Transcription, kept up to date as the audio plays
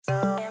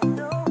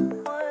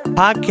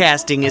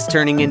Podcasting is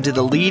turning into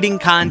the leading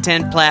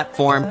content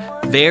platform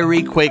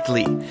very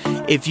quickly.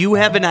 If you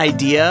have an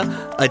idea,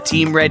 a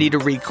team ready to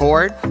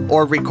record,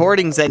 or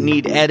recordings that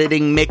need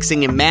editing,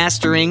 mixing, and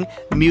mastering,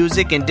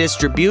 music, and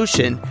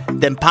distribution,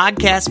 then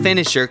Podcast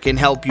Finisher can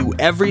help you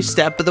every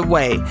step of the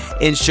way,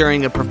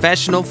 ensuring a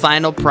professional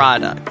final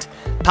product.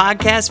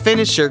 Podcast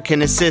Finisher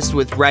can assist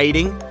with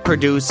writing,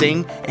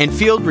 producing, and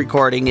field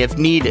recording if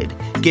needed.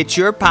 Get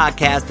your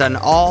podcast on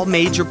all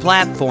major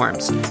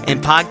platforms,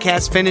 and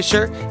Podcast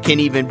Finisher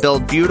can even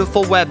build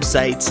beautiful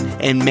websites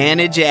and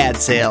manage ad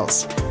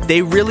sales.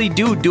 They really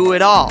do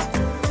it all.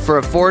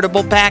 For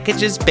affordable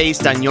packages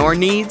based on your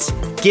needs,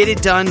 get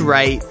it done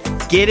right,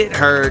 get it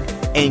heard,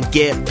 and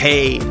get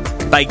paid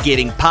by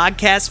getting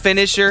Podcast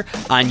Finisher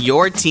on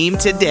your team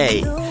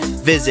today.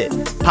 Visit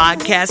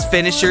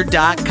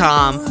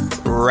podcastfinisher.com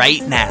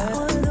right now.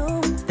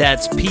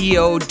 That's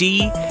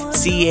PODCAST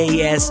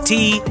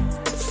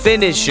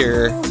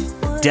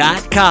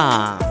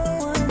Finisher.com.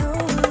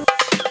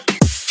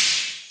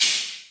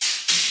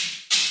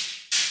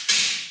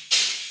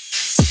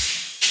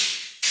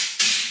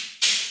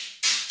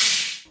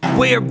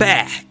 We're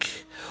back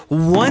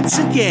once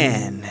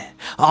again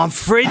on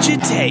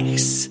Frigid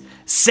Takes,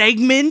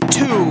 segment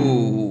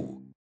 2.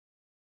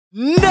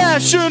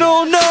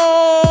 National Noise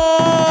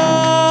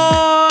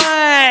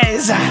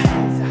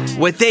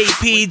with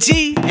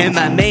APG and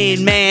my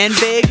main man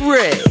Big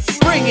Rick,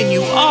 bringing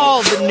you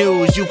all the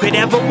news you could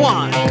ever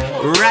want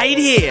right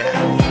here.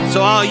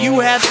 So all you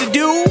have to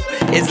do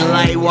is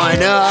light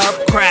one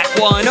up, crack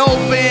one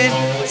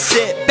open,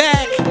 sit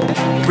back,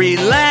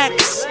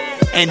 relax,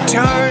 and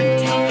turn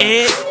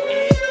it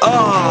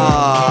up.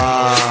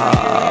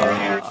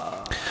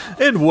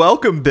 And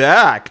welcome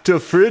back to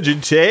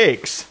Frigid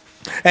Takes.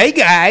 Hey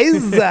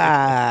guys!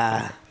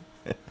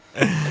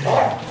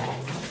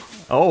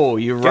 Oh,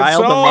 you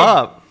riled them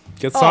up.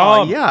 Get Oh,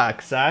 some.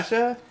 yuck,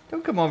 Sasha.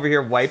 Don't come over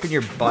here wiping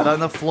your butt on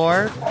the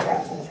floor.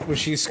 Was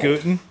she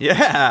scooting?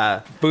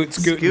 Yeah. Boot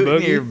scooting Scooting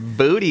boogie? your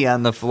booty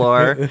on the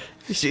floor.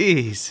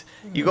 Jeez.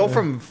 You go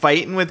from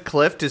fighting with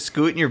Cliff to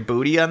scooting your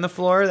booty on the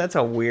floor? That's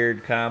a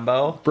weird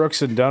combo.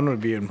 Brooks and Dunn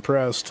would be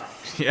impressed.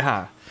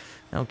 Yeah.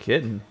 No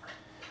kidding.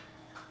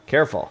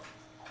 Careful.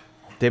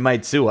 They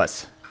might sue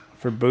us.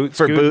 For boot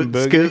For scooting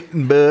boot boogie.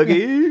 scooting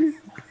boogie.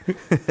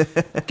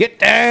 Get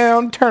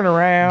down, turn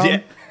around.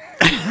 Yeah.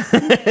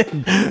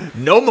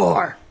 No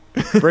more.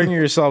 Bring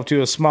yourself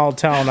to a small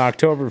town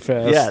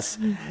Oktoberfest. Yes.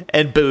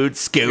 And boot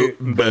scoot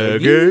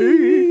boogie.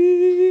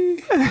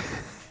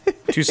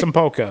 To some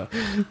polka.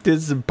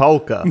 Did some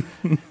polka.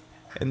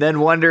 And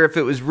then wonder if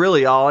it was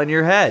really all in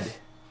your head.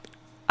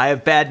 I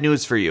have bad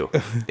news for you.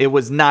 It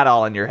was not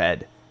all in your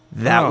head.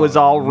 That was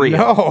all real.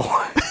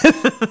 No.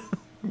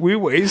 We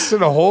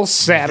wasted a whole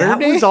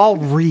Saturday. That was all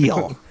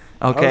real.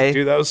 Okay?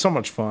 Dude, that was so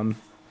much fun.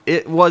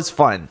 It was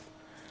fun.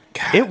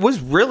 It was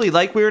really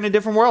like we were in a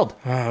different world.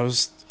 It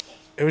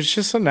was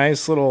just a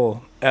nice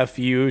little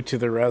FU to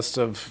the rest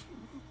of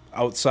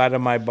outside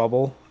of my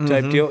bubble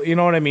type deal. You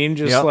know what I mean?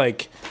 Just Yep.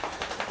 like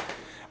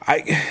I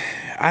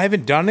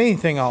haven't done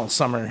anything all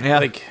summer. Yeah.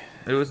 Like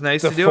It was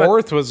nice the to do it.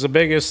 4th was the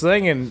biggest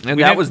thing, and And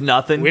we that didn't- was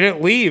nothing. We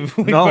didn't leave.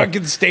 We No.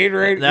 fucking stayed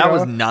right. That you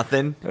was know?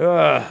 nothing.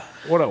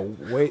 What a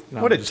wait.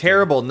 No, What a I'm just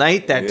terrible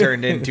night that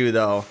turned into,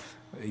 though.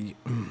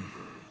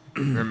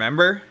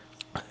 Remember?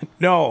 kidding.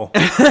 No.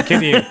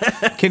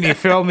 Can you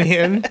fill me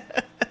in?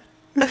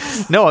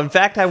 No, in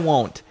fact, I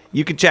won't.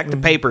 You can check the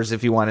papers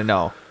if you want to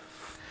know.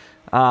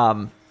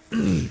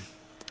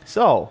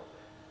 So,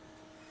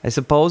 I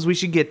suppose we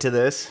should get to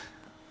this,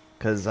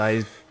 because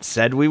I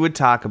said we would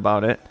talk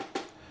about it.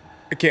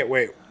 I can't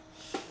wait.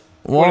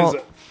 Well, What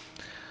is it?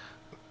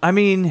 I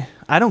mean,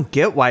 I don't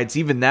get why it's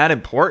even that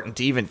important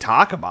to even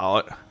talk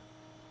about.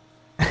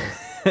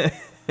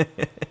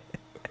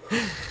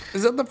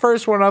 Is that the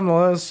first one on the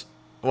list?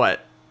 What?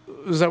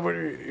 Is that what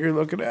you're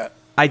looking at?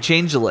 I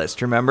changed the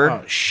list, remember?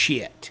 Oh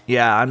shit!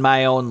 Yeah, on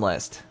my own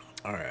list.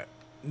 All right.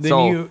 Then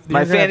So, you're my gonna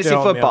have to fantasy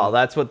help me football, out.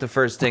 that's what the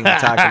first thing to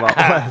talk about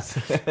was.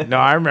 No,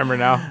 I remember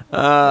now.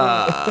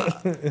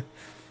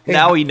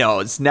 Now he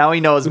knows. Now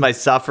he knows my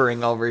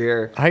suffering over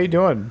here. How you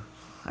doing?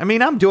 I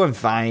mean, I'm doing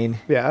fine.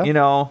 Yeah? You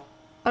know,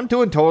 I'm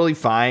doing totally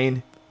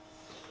fine.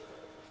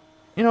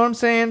 You know what I'm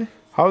saying?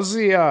 How's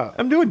the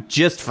I'm doing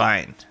just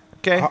fine.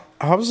 Okay?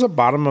 how's the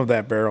bottom of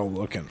that barrel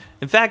looking?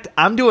 In fact,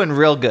 I'm doing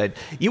real good.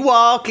 You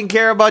all can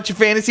care about your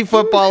fantasy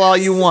football all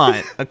you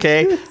want,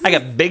 okay? I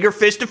got bigger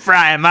fish to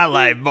fry in my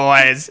life,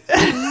 boys.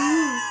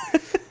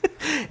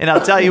 And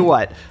I'll tell you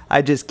what,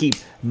 I just keep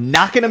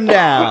knocking them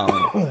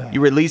down.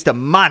 You released a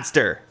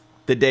monster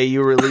the day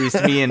you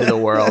released me into the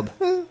world.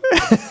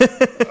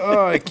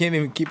 Oh, I can't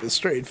even keep a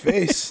straight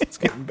face. It's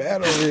getting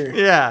bad over here.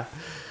 Yeah.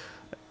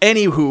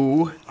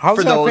 Anywho, How's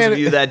for that those of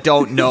you that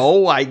don't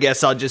know, I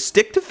guess I'll just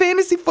stick to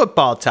fantasy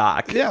football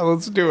talk. Yeah,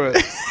 let's do it.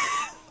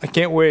 I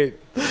can't wait.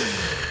 There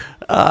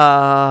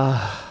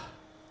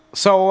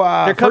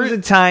comes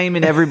a time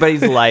in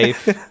everybody's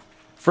life.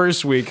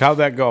 First week, how'd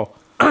that go?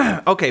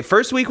 Okay,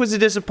 first week was a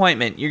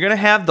disappointment. You're gonna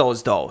have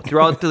those though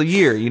throughout the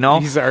year. You know,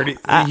 He's already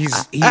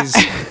he's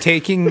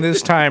taking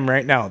this time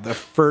right now. The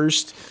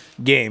first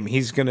game,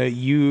 he's gonna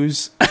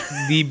use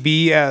the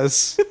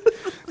BS.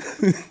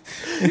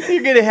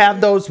 you're gonna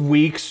have those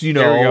weeks. You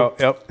know. There we go.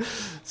 Yep.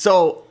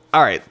 So,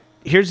 all right.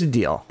 Here's the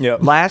deal.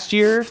 Yep. Last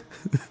year,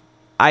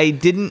 I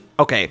didn't.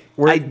 Okay,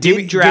 I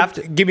did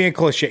draft. Give me a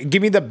cliche.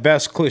 Give me the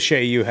best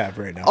cliche you have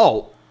right now.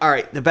 Oh, all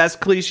right. The best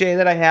cliche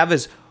that I have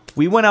is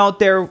we went out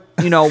there,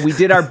 you know, we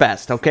did our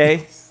best,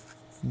 okay?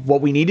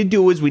 What we need to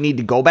do is we need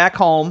to go back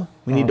home.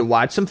 We need to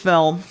watch some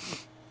film.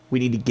 We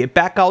need to get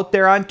back out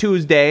there on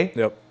Tuesday.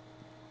 Yep.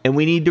 And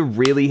we need to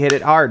really hit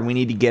it hard. We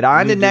need to get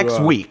on to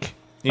next week,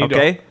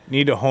 okay?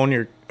 Need to hone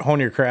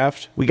your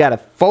craft. We got to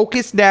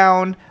focus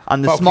down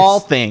on the small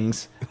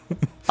things,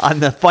 on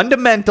the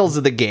fundamentals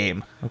of the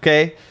game,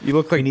 okay? You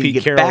look like we need Pete to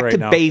get Carroll back right to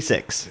now.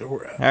 basics, all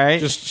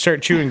right? Just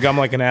start chewing gum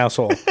like an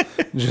asshole.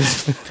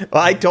 Just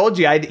Well, I told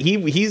you,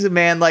 he's a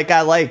man like I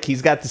like.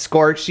 He's got the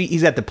score sheet.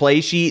 He's got the play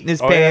sheet in his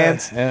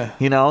pants. yeah.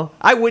 You know,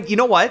 I would. You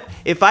know what?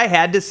 If I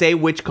had to say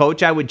which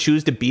coach I would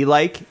choose to be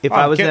like, if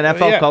I was an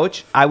NFL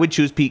coach, I would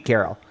choose Pete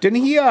Carroll.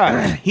 didn't he?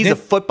 He's a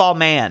football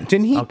man.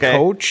 Didn't he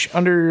coach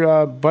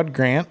under Bud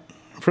Grant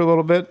for a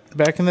little bit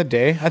back in the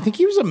day? I think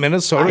he was a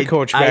Minnesota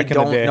coach back in the day.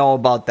 I don't know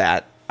about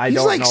that. He's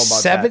don't like know about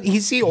seven. that.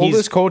 He's the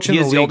oldest coach in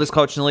the league. He's the oldest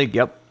coach in the league.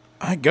 Yep.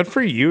 Good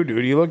for you,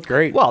 dude. You look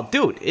great. Well,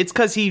 dude, it's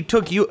because he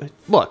took you.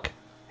 Look,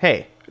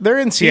 hey, they're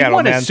in he Seattle,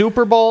 won man. a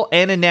Super Bowl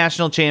and a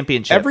national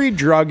championship. Every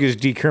drug is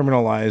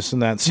decriminalized in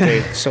that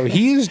state, so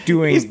he's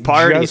doing He's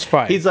partying. just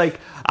fine. He's like,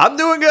 I'm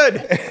doing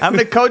good. I'm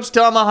the coach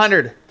till I'm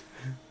 100.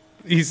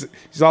 He's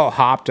all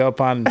hopped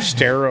up on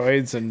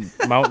steroids and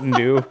Mountain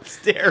Dew.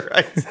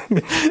 Steroids.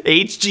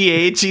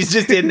 HGH. He's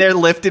just in there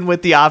lifting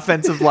with the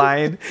offensive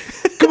line.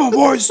 Come on,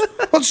 boys,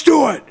 let's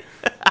do it.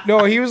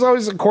 No, he was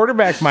always a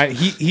quarterback mind.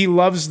 He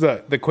loves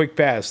the quick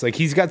pass. Like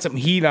he's got some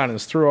heat on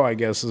his throw, I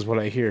guess is what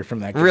I hear from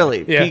that guy.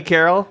 Really? Yeah. Pete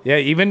Carroll? Yeah,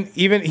 even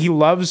he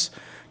loves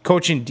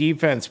coaching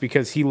defense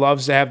because he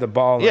loves to have the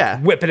ball and Yeah.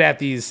 whip it at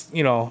these,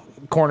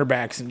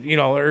 cornerbacks and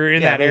or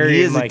in that I mean, area.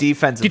 he is and, a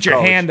defensive Get your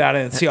coach. hand on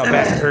it and see how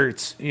bad it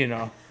hurts,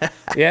 Yeah.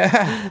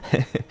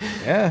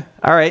 Yeah.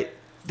 All right.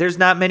 There's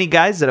not many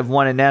guys that have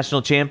won a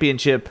national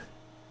championship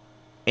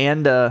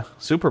and a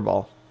Super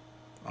Bowl,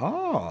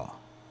 Oh.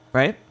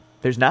 right?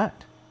 There's not.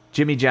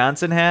 Jimmy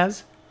Johnson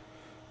has,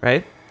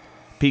 right?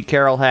 Pete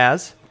Carroll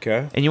has.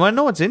 Okay. And you want to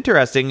know what's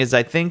interesting is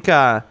I think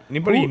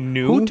Anybody who,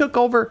 new? who took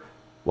over?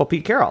 Well,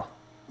 Pete Carroll.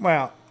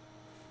 Well,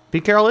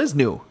 Pete Carroll is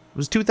new. It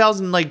was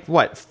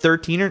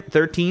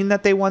 2013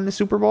 that they won the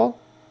Super Bowl?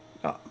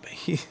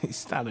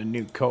 he's not a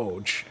new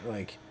coach.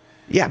 Like,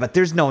 Yeah, but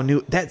there's no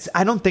new.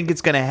 I don't think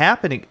it's going to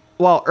happen.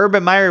 Well,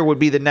 Urban Meyer would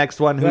be the next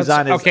one who's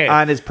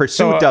on his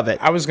pursuit of it.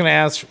 I was going to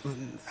ask.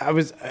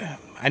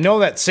 I know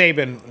that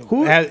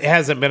Saban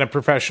hasn't been a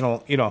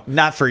professional.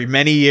 Not for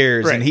many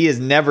years, Right. and he is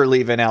never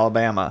leaving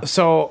Alabama.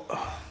 So,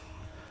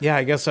 yeah,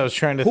 I guess I was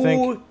trying to Who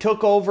think.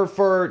 took over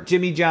for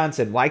Jimmy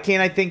Johnson? Why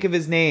can't I think of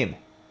his name?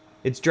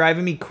 It's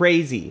driving me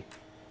crazy.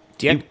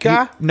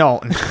 Dietka?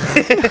 No.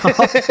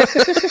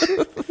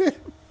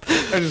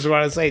 I just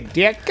want to say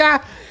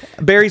Dietka.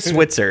 Barry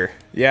Switzer.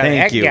 Yeah,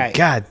 Thank that you. guy.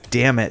 God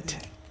damn it.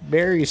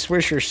 Barry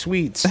Swisher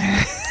Sweets.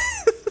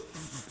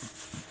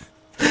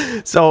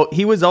 So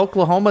he was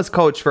Oklahoma's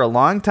coach for a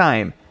long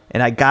time,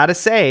 and I gotta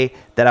say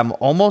that I'm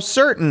almost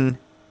certain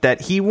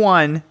that he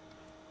won.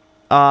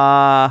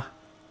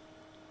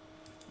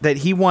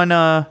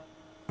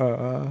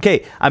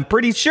 Okay, I'm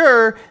pretty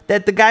sure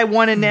that the guy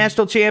won a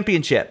national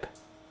championship.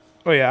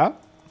 Oh, yeah?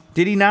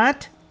 Did he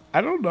not?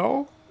 I don't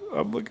know.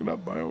 I'm looking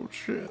up my own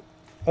shit.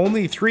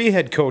 Only 3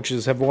 head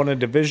coaches have won a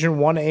Division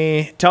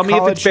 1A Tell me if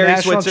college it's Barry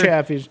national Switzer.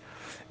 championship.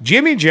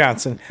 Jimmy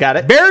Johnson. Got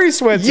it. Barry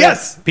Switzer.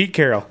 Yes. Pete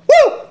Carroll.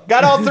 Woo!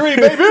 Got all 3,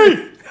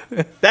 baby.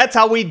 That's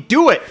how we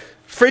do it.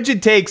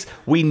 Frigid Takes.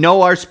 We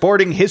know our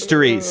sporting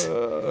histories.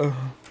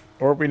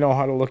 Or we know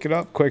how to look it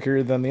up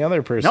quicker than the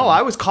other person. No,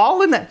 I was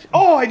calling that.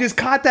 Oh, I just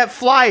caught that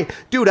fly.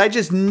 Dude, I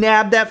just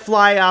nabbed that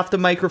fly off the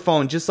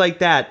microphone just like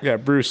that. Yeah,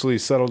 Bruce Lee,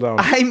 settle down.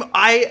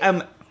 I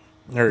am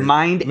Or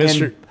mind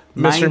Mr. and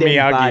mind and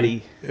Miyagi.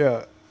 body.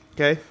 Yeah.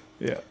 Okay?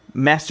 Yeah.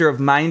 Master of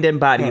mind and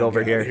body Oh,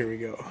 over God, here. Here we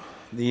go.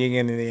 The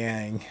yin and the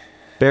yang.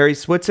 Barry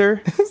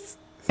Switzer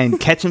and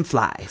catching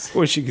flies.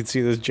 Wish you could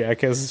see this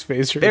jackass's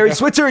face right Barry now.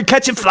 Switzer and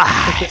catching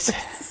flies.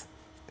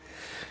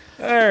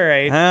 All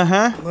right.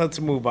 Uh-huh.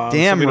 Let's move on.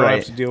 Damn so we don't right.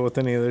 have to deal with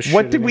any of this shit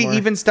What did we anymore.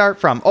 even start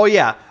from? Oh,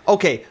 yeah.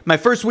 Okay. My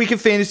first week of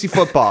fantasy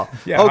football.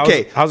 Yeah,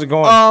 okay. how's it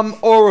going?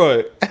 All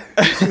right.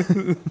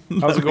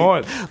 How's it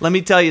going? Let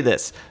me tell you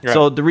this. Right.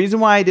 So the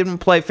reason why I didn't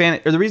play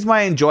the reason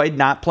why I enjoyed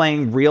not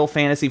playing real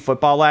fantasy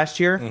football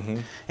last year,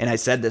 and I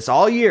said this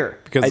all year,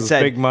 Because I it's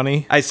said, big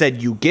money? I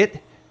said you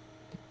get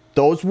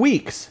those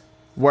weeks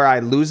where I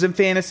lose in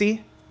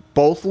fantasy,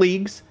 both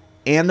leagues,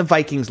 and the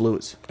Vikings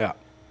lose, Yeah.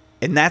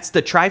 and that's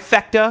the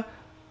trifecta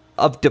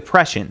of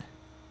depression.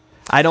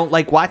 I don't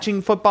like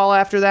watching football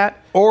after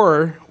that.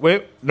 Or,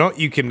 wait, no,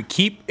 you can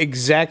keep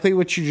exactly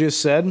what you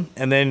just said,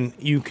 and then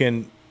you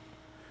can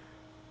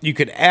you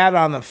could add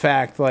on the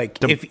fact, like,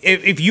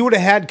 if you would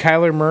have had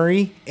Kyler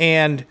Murray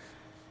and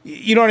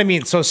you know what I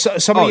mean? So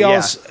somebody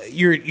else,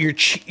 you're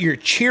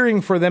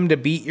cheering for them to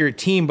beat your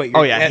team, but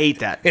I hate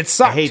that. It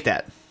sucked. I hate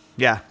that.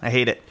 Yeah, I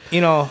hate it. You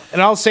know,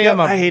 and I'll say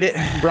I hate it.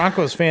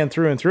 Broncos fan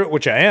through and through,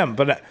 which I am,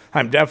 but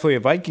I'm definitely a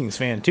Vikings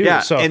fan too. Yeah,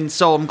 so. and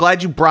so I'm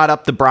glad you brought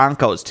up the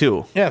Broncos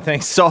too. Yeah,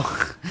 thanks. So,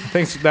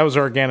 thanks. That was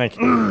organic.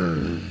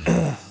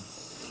 all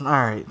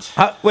right.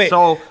 Wait.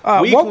 So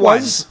week what one,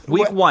 was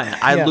week what, one,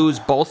 I yeah. lose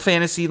both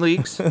fantasy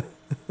leagues.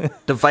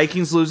 The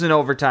Vikings lose in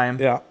overtime.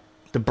 Yeah.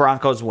 The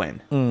Broncos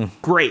win.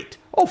 Great.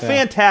 Oh,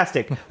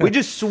 fantastic. We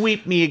just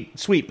sweep me.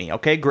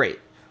 Okay, great.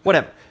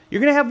 Whatever. You're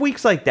going to have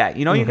weeks like that.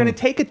 You know, you're going to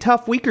take a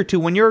tough week or two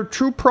when you're a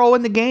true pro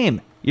in the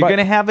game. You're going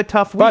to have a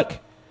tough week. But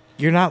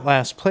you're not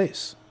last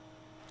place.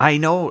 I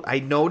know. I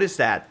noticed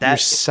that. You're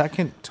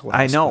second to last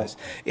I know. place.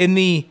 In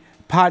the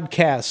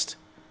podcast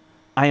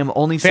I am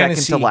only second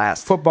Fantasy to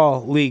last.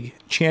 Football League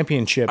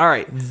Championship. All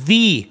right.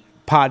 The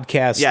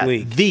podcast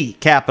league. The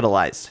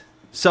capitalized.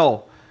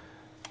 So,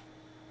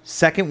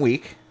 second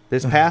week,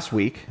 this past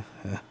week,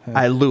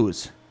 I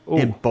lose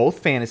in both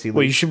fantasy leagues.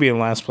 Well, you should be in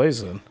last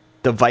place then.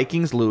 The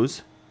Vikings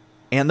lose,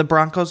 and the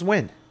Broncos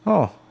win.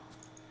 Oh.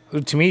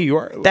 To me, you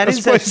are. That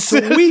is a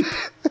sweep.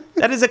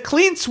 That is a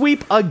clean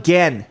sweep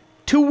again.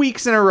 2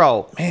 weeks in a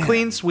row. Man.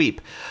 Clean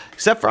sweep.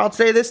 Except for, I'll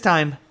say this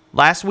time,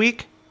 last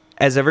week,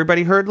 as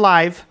everybody heard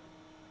live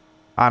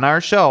on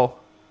our show,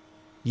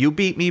 you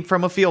beat me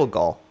from a field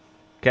goal.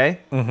 Okay?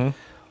 Mm-hmm.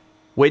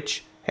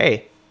 Which,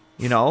 hey,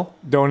 you know,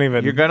 Don't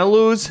even. you're going to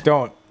lose.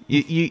 Don't.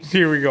 You,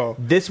 Here we go.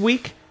 this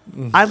week,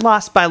 I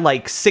lost by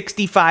like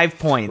 65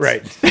 points.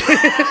 Right.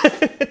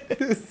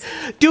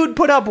 Dude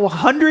put up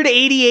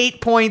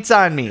 188 points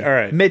on me. All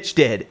right. Mitch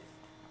did.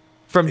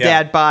 From Yeah.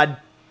 Dad Bod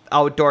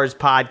Outdoors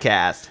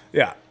podcast.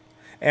 Yeah.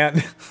 And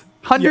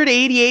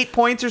 188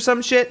 points or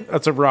some shit.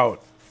 that's a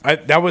route.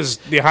 That was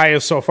the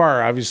highest so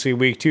far, obviously,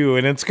 week 2.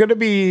 And that's gonna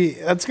be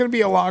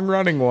a long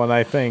running one,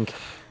 I think.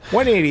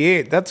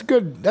 188, that's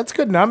good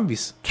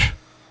numbies.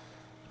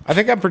 I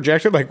think I'm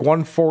projected like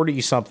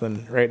 140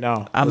 something right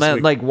now. I'm this at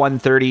week. like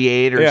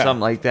 138 or Yeah.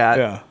 something like that.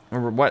 Yeah.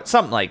 Or what?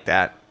 Something like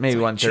that. Maybe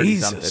 130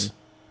 Jesus. something.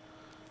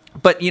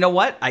 But you know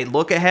what? I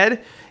look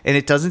ahead and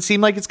it doesn't seem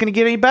like it's going to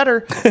get any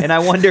better. And I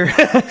wonder.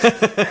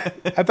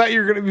 I thought you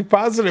were going to be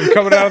positive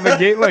coming out of the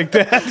gate like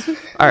that.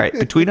 All right,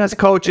 between us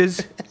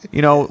coaches,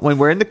 you know, when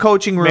we're in the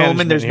coaching room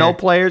Management and there's no here.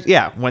 players,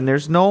 when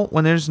there's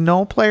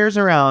no players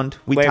around,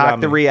 we Lay it talk on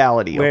the me.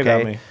 reality. Lay it Okay,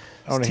 on me.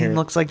 I wanna this hear team it.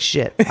 looks like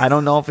shit. I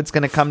don't know if it's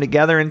going to come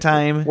together in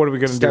time. What are we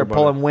gonna do start about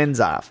pulling it? wins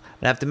off?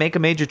 I have to make a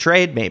major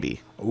trade, maybe.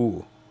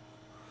 Ooh.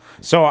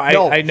 So I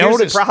Here's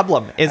noticed. the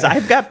problem: is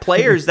I've got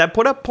players that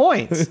put up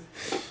points.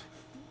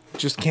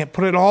 Just can't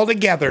put it all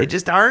together. They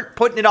just aren't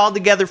putting it all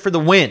together for the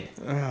win.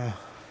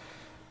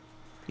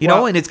 You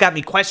know, and it's got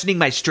me questioning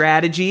my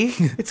strategy.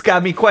 It's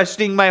got me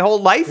questioning my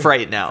whole life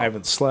right now. I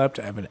haven't slept.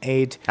 I haven't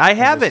ate. I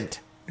haven't.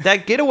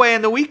 That getaway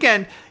on the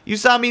weekend, you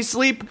saw me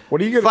sleep.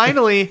 What are you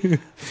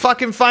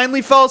gonna-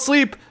 finally fell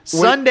asleep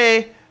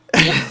Sunday.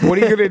 What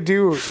are you gonna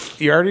do?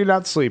 You're already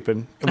not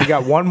sleeping, and we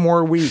got one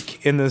more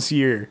week in this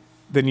year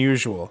than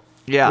usual.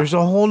 Yeah. There's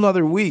a whole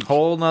nother week,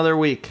 Whole nother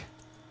week.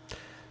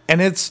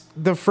 and it's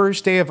the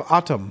first day of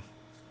autumn.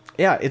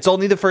 Yeah, it's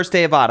only the first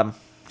day of autumn.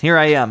 Here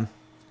I am.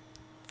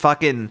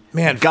 Fucking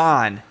Man,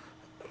 gone.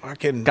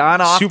 Fucking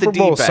Gone off the Super deep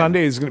Bowl end.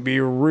 Sunday is gonna be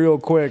real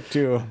quick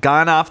too.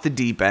 Gone off the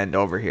deep end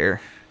over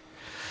here.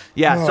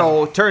 Yeah,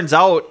 so turns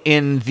out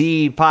in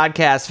the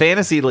podcast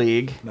fantasy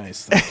league,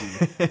 Nice,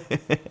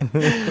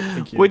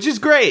 thank you. which is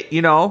great,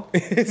 you know.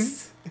 Which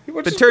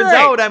But is turns great.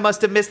 out I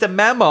must have missed a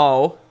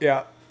memo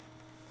yeah.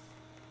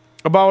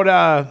 About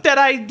that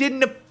I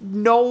didn't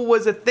know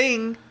was a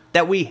thing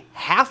that we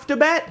have to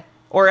bet,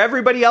 or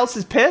everybody else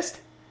is pissed.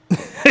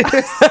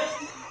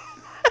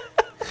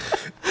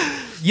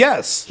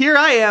 yes. Here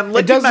I am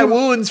licking my doesn't-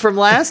 wounds from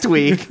last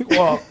week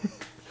Well,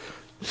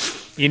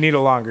 you need a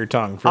longer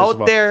tongue first of out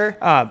all. there.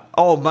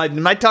 Oh,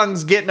 my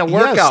tongue's getting a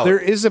workout. Yes, there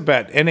is a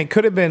bet, and it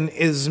could have been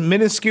as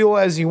minuscule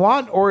as you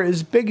want or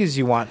as big as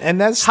you want,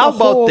 and that's How the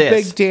whole about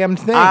this? big damn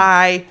thing.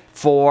 I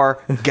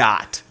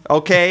forgot.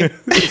 Okay.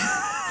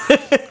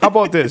 How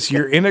about this?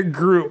 You're in a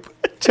group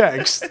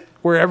text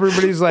where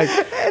everybody's like,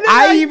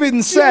 I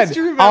even said, just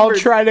remembered. I'll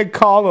try to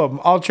call them.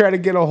 I'll try to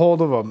get a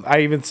hold of them.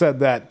 I even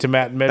said that to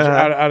Matt and Mitch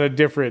on a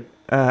different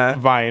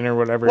Vine or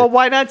whatever. Well,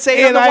 why not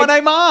say it on the one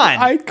I'm on?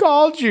 I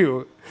called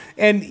you,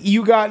 and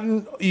you got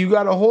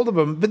a hold of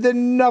him, but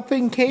then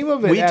nothing came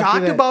of it. We after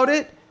talked that. about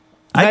it.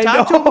 I I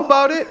talked to him know.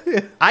 about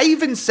it. I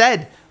even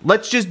said,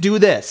 let's just do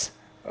this.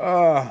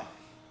 You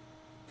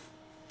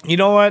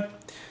know what?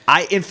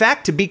 In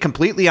fact, to be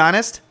completely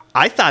honest,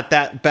 I thought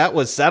that bet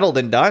was settled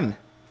and done.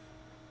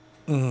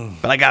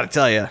 But I got to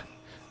tell you,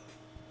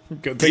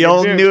 Good thing the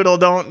old it did. noodle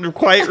don't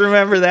quite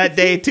remember that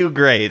day too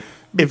great.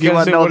 If you Because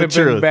want to it know would the have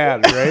been truth.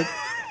 bad, right?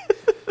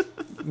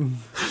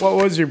 What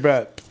was your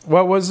bet?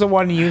 What was the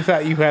one you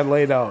thought you had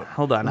laid out?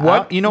 Hold on.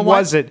 What You know what?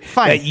 was it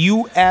Fine. that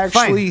you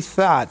actually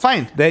thought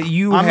Fine. that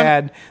you I'm gonna-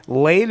 had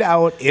laid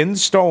out in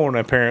stone,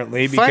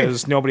 apparently, Fine.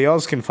 because nobody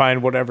else can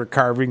find whatever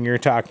carving you're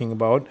talking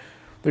about.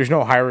 There's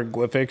no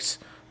hieroglyphics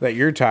that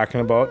you're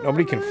talking about.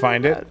 Nobody can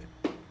find it.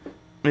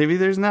 Maybe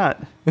there's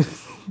not.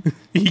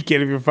 You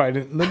can't even find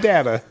it in the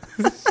data.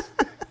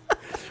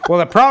 Well,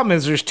 the problem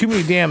is there's too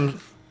many damn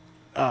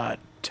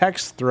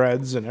text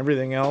threads and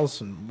everything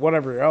else and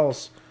whatever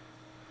else.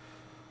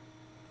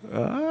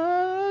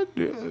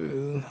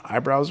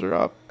 Eyebrows are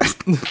up.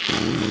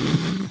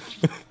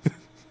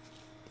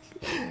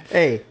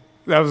 Hey,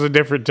 That was a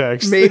different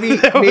text. maybe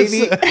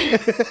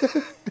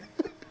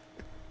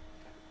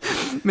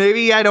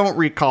maybe I don't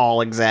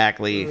recall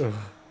exactly.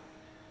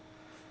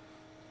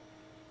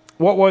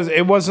 What was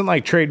it? Wasn't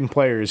like trading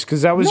players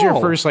because that was your No.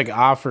 first like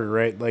offer,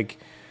 right? Like,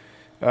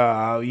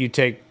 you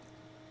take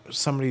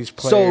somebody's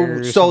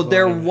player. So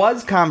there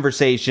was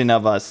conversation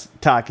of us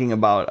talking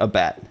about a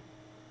bet.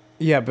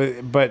 Yeah,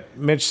 but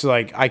Mitch's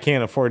like, I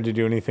can't afford to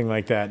do anything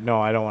like that.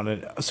 No, I don't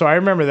want to. So I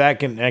remember that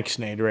getting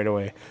ex-nayed right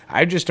away.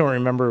 I just don't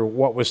remember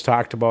what was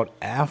talked about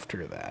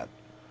after that.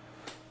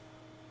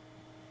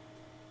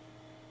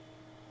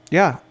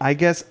 Yeah, I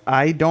guess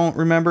I don't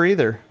remember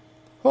either.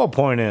 The whole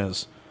point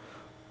is,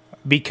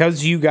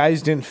 because you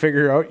guys didn't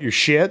figure out your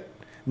shit,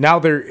 now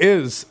there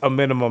is a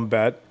minimum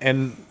bet,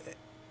 and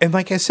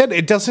like I said,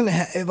 it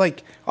doesn't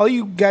like all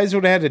you guys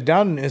would have had to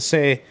done is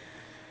say,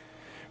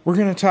 we're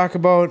gonna talk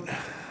about,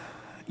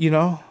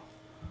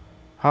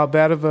 how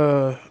bad of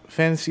a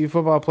fantasy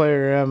football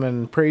player I am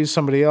and praise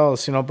somebody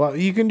else, but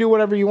you can do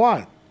whatever you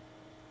want.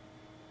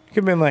 You could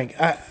have been like,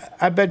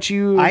 I bet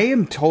you. I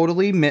am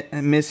totally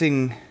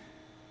missing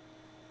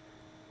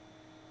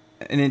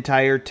an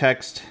entire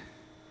text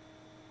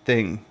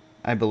thing,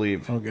 I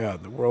believe. Oh,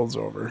 God, the world's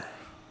over.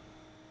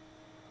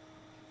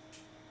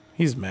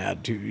 He's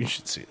mad, too. You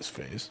should see his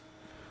face.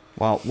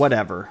 Well,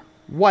 whatever.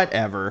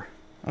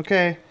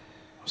 Okay.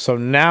 So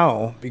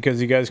now,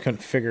 because you guys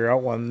couldn't figure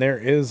out one, there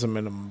is a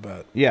minimum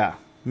bet. Yeah,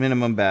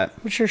 minimum bet.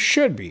 Which there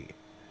should be.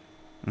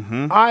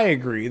 Mm-hmm. I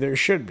agree, there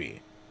should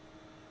be.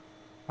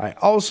 I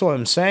also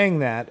am saying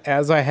that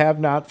as I have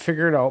not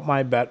figured out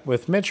my bet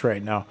with Mitch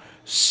right now.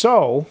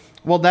 So,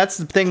 Well, that's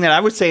the thing that I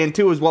was saying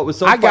too. Is what was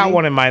so I funny. got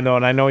one in mind though,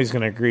 and I know he's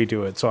going to agree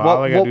to it. So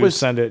all I got to do is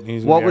send it. And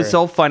he's What gonna was be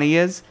so funny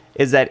is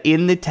that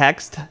in the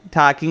text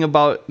talking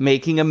about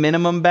making a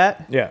minimum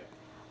bet, yeah.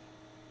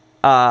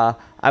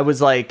 I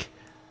was like,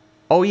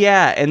 oh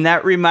yeah, and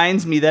that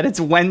reminds me that it's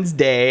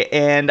Wednesday,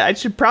 and I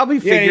should probably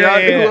figure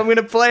out who I'm going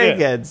to play Yeah.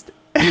 against.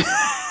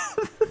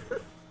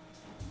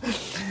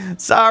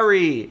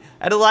 Sorry,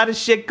 I had a lot of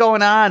shit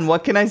going on.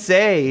 What can I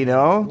say?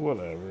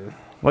 Whatever.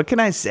 What can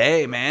I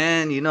say,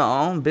 man?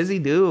 I'm a busy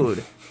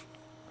dude.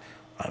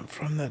 I'm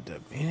from the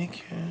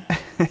Dominican.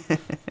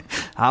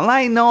 All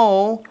I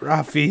know.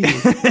 Rafi.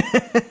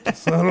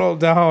 Settle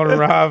down,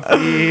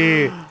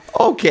 Rafi.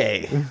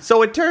 Okay,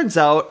 so it turns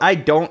out I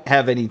don't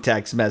have any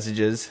text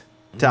messages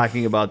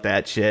talking about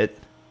that shit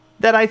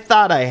that I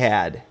thought I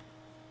had.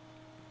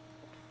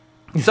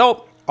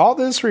 So All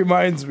this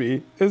reminds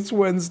me, it's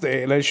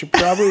Wednesday, and I should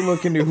probably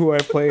look into who I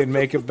play and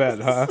make a bet,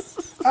 huh?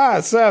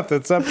 Seth,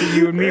 it's up to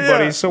you and me,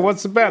 buddy. So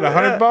what's the bet,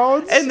 100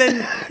 pounds?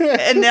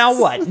 and now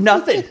what?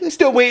 Nothing.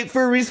 Still waiting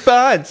for a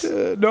response.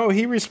 No,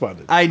 he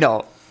responded. I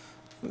know.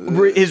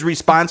 His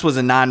response was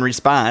a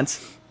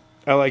non-response.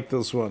 I like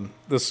this one.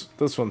 This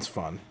one's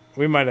fun.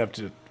 We might have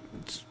to...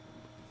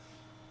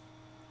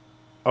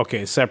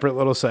 Okay, separate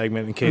little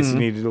segment in case you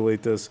need to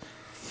delete this.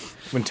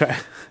 When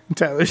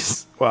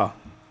Tyler's... Well...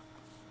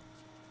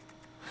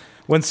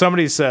 When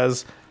somebody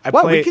says,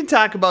 We can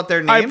talk about their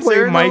I names. play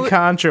They're Mike no-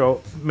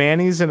 Concho,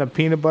 mayonnaise and a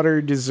peanut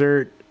butter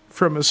dessert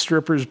from a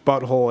stripper's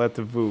butthole at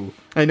the VU.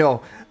 I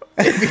know.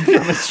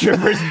 From a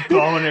stripper's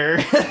boner.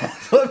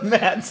 That's what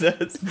Matt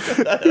says.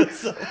 That was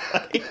so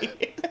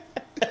funny.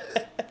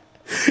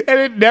 And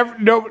it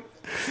never,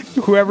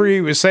 whoever he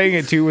was saying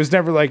it to was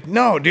never like,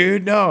 no,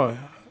 dude, no.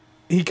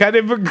 He kind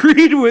of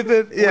agreed with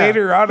it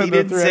later on in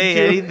the thread. He didn't say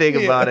too.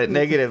 anything about it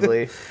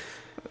negatively.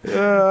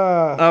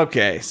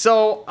 Okay,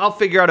 so I'll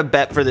figure out a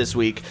bet for this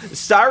week.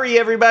 Sorry,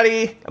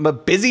 everybody. I'm a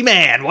busy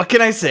man. What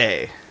can I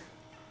say?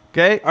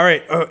 Okay? All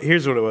right,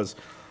 here's what it was.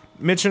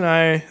 Mitch and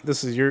I,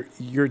 this is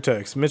your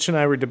text. Mitch and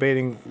I were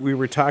debating, we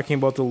were talking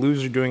about the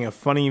loser doing a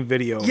funny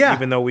video,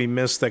 even though we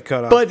missed the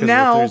cutoff. But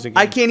now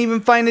I can't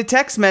even find a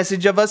text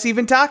message of us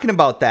even talking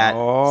about that.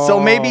 So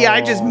maybe I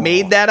just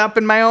made that up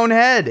in my own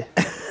head.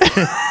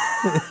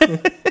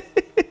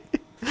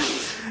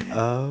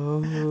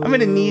 I'm going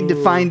to need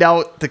to find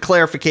out the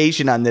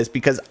clarification on this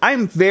because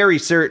I'm very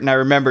certain I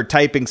remember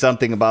typing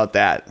something about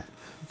that.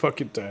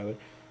 Fucking Tyler.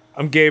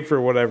 I'm gay for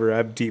whatever. I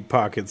have deep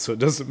pockets, so it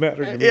doesn't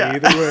matter to me Yeah.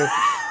 either way.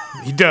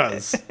 He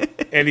does.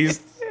 And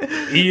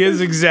he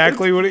is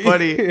exactly what he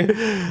Funny.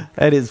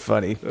 That is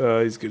funny.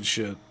 He's good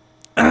shit.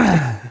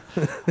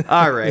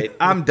 All right,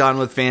 I'm done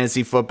with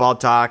fantasy football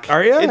talk.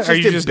 Are you? It's Are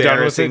just you just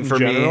done with it embarrassing in for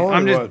me. general, or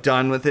I'm just what?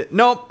 done with it.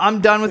 Nope, I'm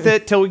done with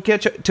it till we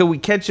catch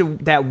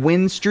that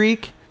win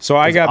streak. So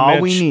I got all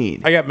Mitch. we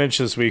need. I got Mitch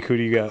this week. Who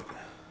do you got?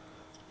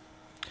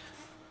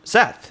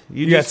 Seth.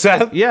 You got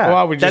Seth? Yeah.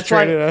 Well, we just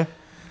traded a.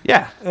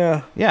 Yeah.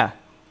 Yeah. Yeah.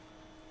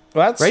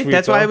 Well, that's Right? sweet,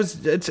 That's though. why I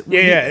was. It's, it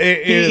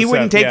he is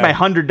wouldn't Seth, take yeah. my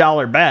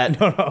 $100 bet.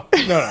 No.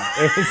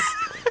 It was,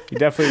 he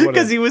definitely would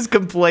Because have. he was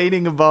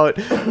complaining about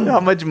how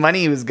much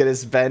money he was going to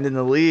spend in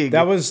the league.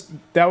 That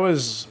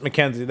was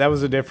Mackenzie. That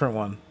was a different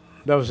one.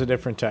 That was a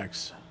different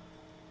text.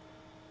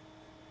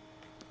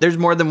 There's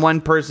more than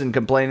one person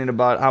complaining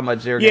about how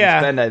much they were going to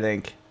spend, I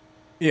think.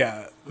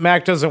 Yeah.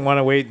 Mac doesn't want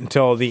to wait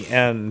until the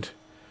end.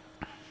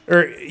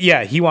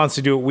 He wants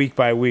to do it week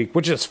by week,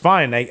 which is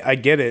fine. I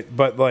get it.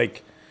 But,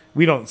 like,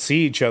 we don't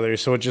see each other,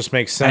 so it just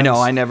makes sense. I know.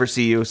 I never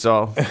see you,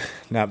 so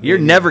Not you're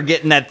being- never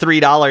getting that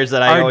 $3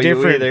 that I owe Our you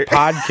different either.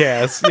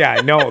 podcasts. Yeah,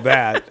 I know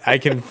that. I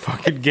can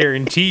fucking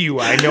guarantee you.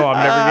 I know I'm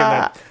never getting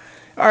that.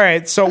 All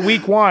right, so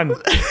week 1. You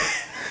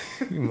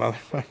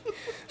motherfucker.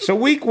 So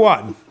week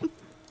 1.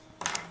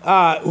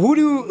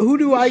 Who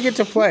do I get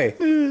to play?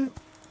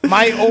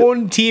 My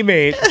own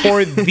teammate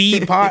for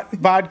the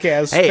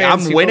podcast. Hey, I'm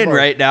Fantasy winning Football.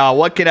 right now.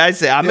 What can I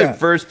say? I'm Yeah. in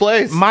first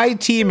place. My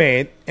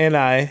teammate and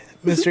I,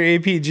 Mr.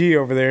 APG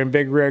over there and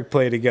Big Rick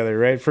play together,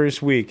 right?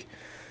 First week.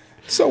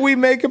 So we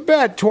make a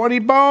bet, 20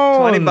 bones.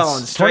 20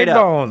 bones, straight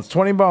up.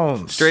 20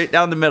 bones. Straight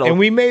down the middle. And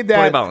we made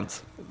 20 that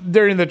bones.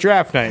 during the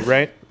draft night,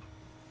 right?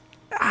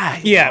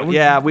 Yeah.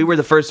 Yeah, we were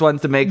the first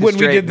ones to make the When we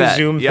straight did the bet.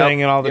 Zoom Yep,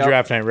 thing and all the yep,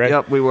 draft night, right?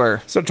 Yep, we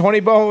were. So 20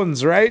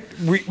 bones, right?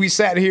 We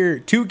sat here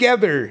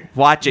together.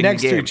 Watching the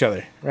next to game. each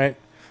other, right?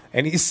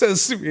 And he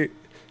says to me,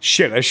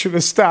 shit, I should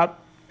have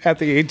stopped at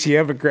the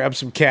ATM and grabbed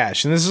some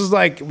cash. And this is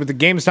like, the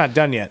game's not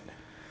done yet.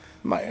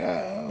 I'm like,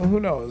 who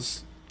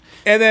knows?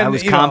 And then I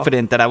was you know,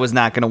 confident that I was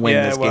not going to win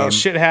this game.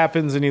 shit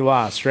happens and he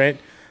lost, right?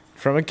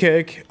 From a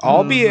kick,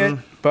 albeit,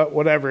 Mm-hmm. but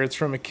whatever, it's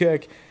from a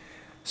kick.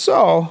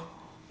 So,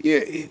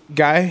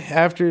 guy,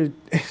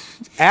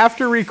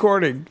 after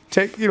recording,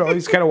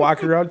 he's kind of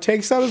walking around,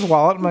 takes out his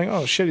wallet. I'm like,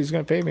 oh shit, he's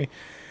gonna pay me.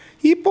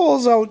 He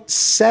pulls out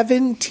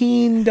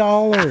 $17,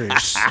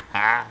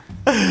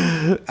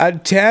 a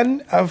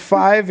 10, a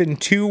 5, and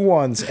 2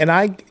 ones, and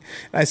I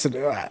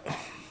said,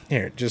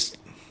 here, just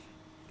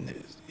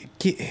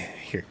keep the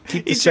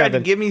He tried to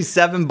 7. give me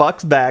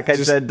 $7 back. I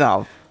Just- said,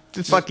 no,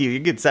 just fuck you. You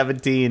get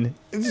 17.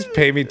 Just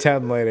pay me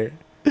 10 later.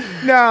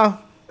 No,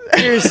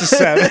 here's the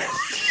 7.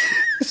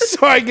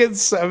 So I get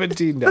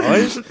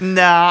 $17.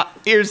 Nah,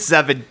 here's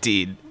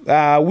 17.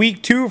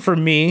 Week 2 for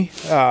me.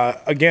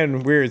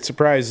 Again, weird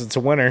surprise. It's a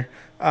winner.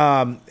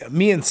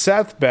 Me and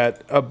Seth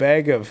bet a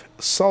bag of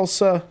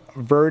salsa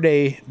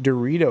verde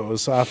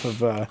Doritos off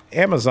of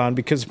Amazon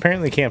because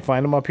apparently you can't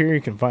find them up here.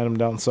 You can find them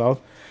down south.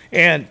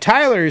 And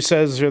Tyler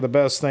says they're the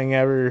best thing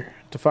ever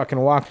to fucking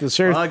walk this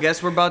earth. Well, I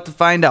guess we're about to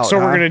find out. So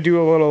huh? we're gonna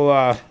do a little.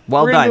 Well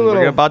we're gonna done. do a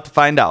little- We're about to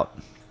find out.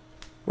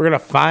 We're gonna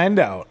find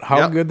out how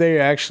Yep. good they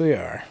actually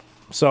are.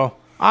 So,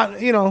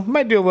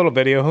 might do a little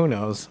video. Who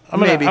knows?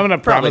 Maybe. I'm gonna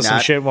Probably promise some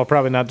not. shit. And we'll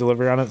probably not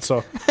deliver on it.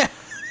 So,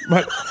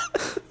 but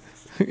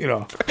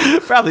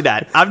Probably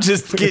not. I'm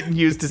just getting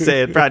used to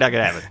saying probably not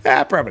going to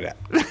happen. probably not.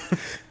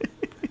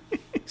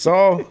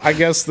 So I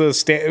guess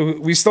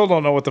we still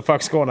don't know what the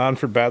fuck's going on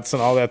for bets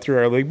and all that through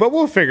our league, but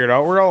we'll figure it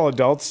out. We're all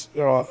adults,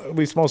 at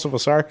least most of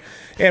us are,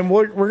 and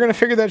we're gonna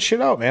figure that shit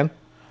out, man.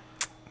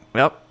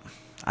 Yep.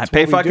 I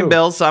pay what we fucking do.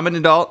 bills, so I'm an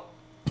adult.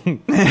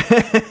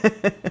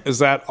 Is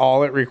that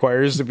all it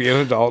requires to be an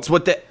adult?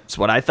 It's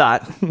what I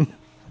thought.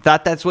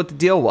 Thought that's what the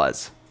deal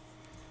was.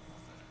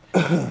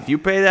 If you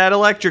pay that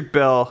electric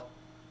bill,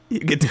 you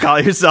get to call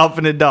yourself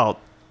an adult.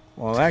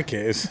 Well, in that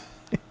case,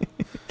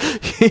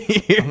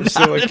 You're I'm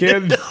still a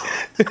kid.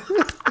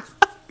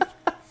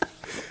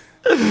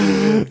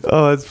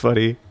 Oh, that's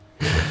funny.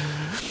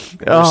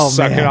 We're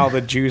sucking all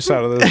the juice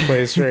out of this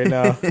place right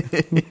now.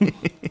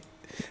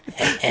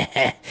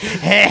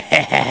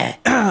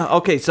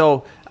 Okay,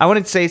 so I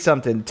wanted to say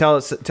something. Tell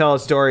a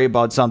story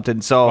about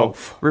something. So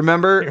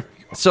remember,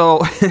 so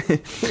do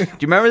you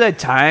remember that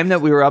time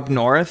that we were up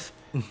north?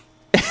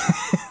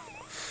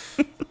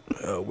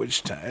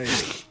 Which time?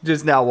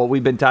 Just now, what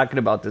we've been talking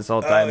about this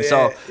whole time. yeah,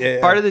 So yeah.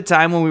 part of the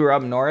time when we were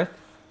up north,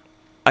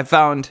 I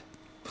found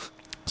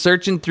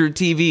searching through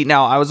TV.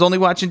 Now I was only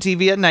watching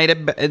TV at night,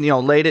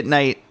 late at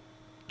night,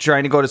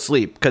 trying to go to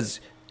sleep because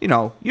you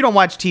don't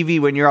watch TV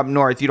when you're up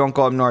north. You don't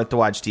go up north to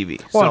watch TV.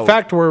 Well, So- in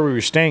fact, where we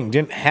were staying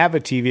didn't have a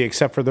TV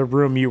except for the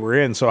room you were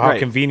in. So how Right.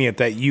 convenient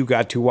that you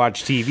got to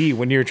watch TV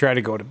when you were trying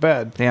to go to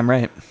bed. damn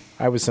right.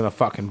 I was in a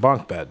fucking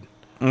bunk bed.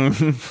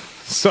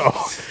 So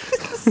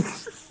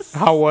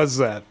how was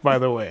that, by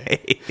the way?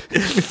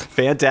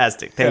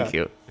 Fantastic. Thank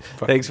Yeah. you.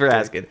 Thanks for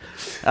asking.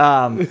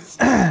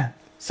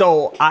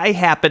 So I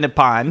happened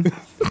upon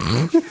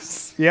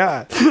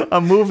Yeah. a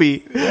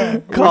movie Wish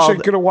I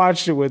called. could have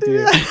watched it with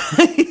you.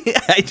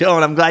 I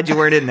don't. I'm glad you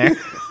weren't in there.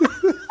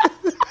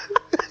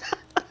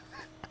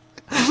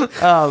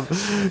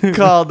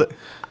 Called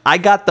I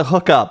Got the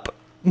Hookup.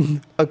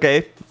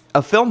 Okay.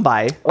 A film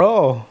by.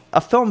 Oh.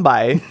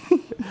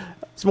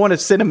 It's one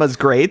of cinema's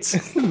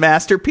greats,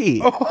 Master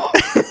P.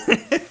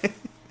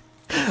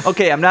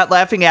 Okay, I'm not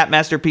laughing at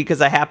Master P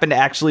because I happen to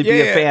actually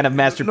be a fan of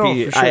Master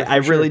P. for sure, I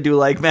really do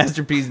like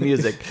Master P's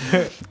music.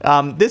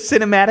 This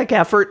cinematic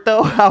effort,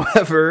 though,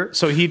 however,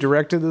 So he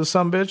directed this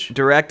sumbitch?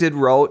 directed,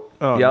 wrote.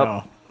 Oh, yep.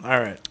 no. All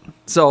right.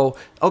 So,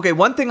 okay,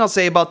 one thing I'll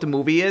say about the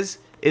movie is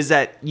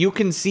that you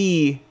can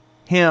see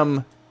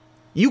him.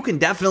 You can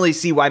definitely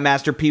see why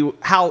Master P.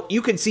 How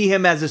you can see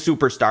him as a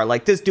superstar.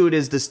 Like, this dude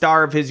is the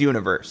star of his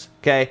universe.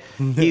 Okay,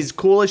 he's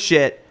cool as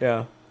shit.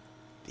 Yeah.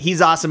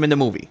 He's awesome in the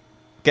movie.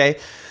 Okay,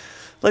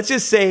 let's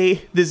just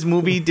say this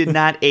movie did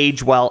not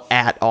age well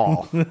at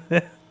all.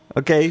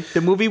 Okay,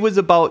 the movie was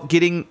about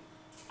getting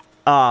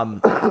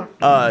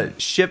a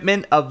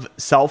shipment of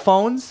cell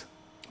phones.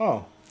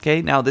 Oh.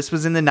 Okay, now this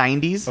was in the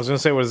 90s. I was going to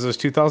say, was this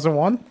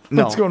 2001?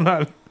 No. What's going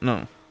on?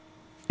 No.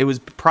 It was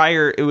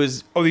prior. It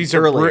was These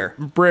earlier.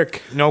 are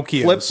brick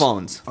Nokias. Flip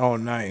phones. Oh,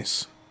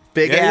 nice.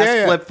 Big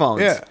ass flip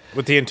phones. Yeah,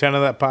 with the antenna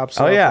that pops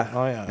Oh up. yeah.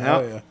 Oh, yeah. Yep.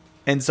 Oh, yeah.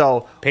 And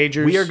so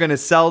Pagers. we are going to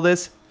sell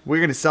this. We're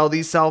going to sell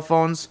these cell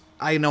phones.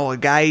 I know a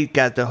guy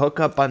got the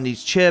hookup on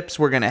these chips.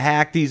 We're going to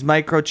hack these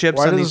microchips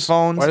on these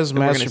phones. Why does and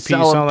we're Master gonna P sell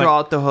them sound like-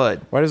 throughout the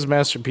hood? Why does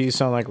Master P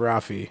sound like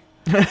Rafi?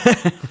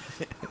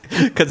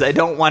 Because I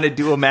don't want to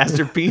do a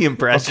Master P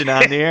impression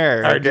on the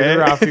air. I did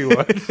Okay?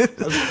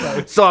 Rafi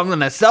would. So I'm going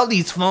to sell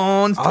these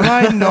phones. All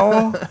I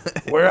know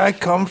where I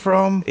come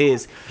from.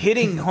 Is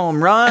hitting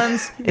home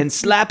runs and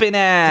slapping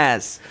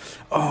ass.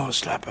 Oh,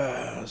 slap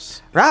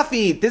ass.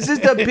 Rafi, this is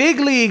the big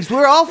leagues.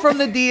 We're all from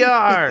the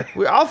DR.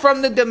 We're all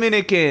from the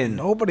Dominican.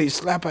 Nobody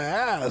slap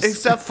ass.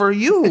 Except for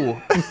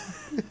you.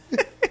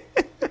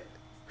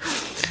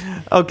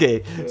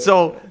 Okay,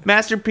 so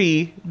Master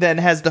P then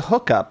has the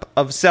hookup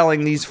of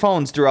selling these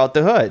phones throughout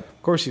the hood.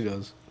 Of course he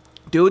does.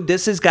 Dude,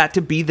 this has got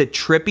to be the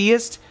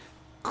trippiest,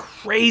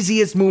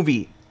 craziest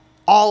movie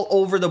all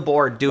over the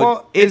board, dude.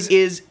 Well, It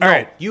is. all No,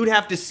 right. you'd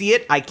have to see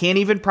it. I can't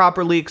even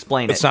properly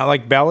explain It's it. not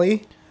like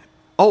Belly?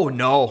 Oh,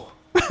 no.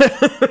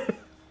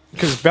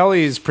 Because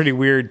Belly is pretty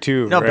weird,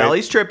 too. No, right?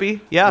 Belly's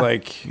trippy. Yeah.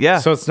 Like, yeah.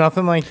 So it's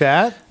nothing like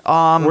that?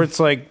 Where it's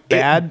like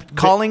bad?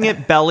 Calling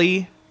it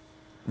Belly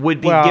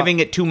would be Well, giving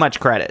it too much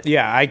credit.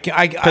 Yeah,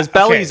 Because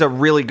Belly's a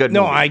really good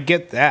movie. No, I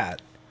get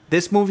that.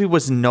 This movie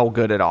was no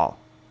good at all.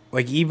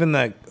 Like, even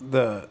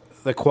the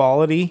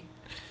quality?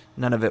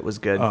 None of it was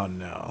good. Oh,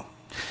 no.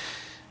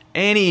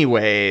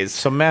 Anyways.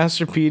 So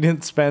Master P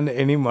didn't spend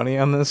any money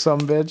on this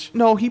sumbitch?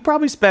 No, he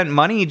probably spent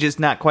money, just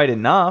not quite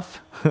enough.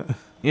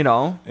 You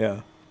know?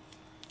 Yeah.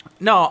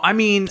 No, I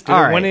mean, Did all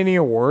it right. win any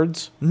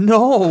awards?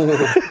 No.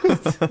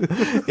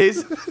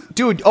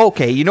 Dude,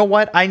 okay, you know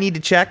what? I need to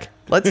check.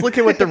 Let's look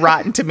at what the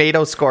Rotten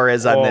Tomato score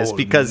is on this, Oh,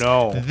 because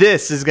no.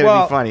 this is going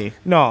to be funny.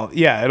 No,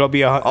 yeah, it'll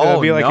be like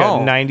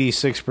no. a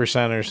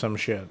 96% or some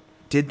shit.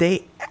 Did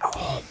they?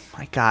 Oh,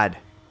 my God.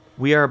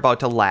 We are about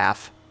to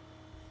laugh.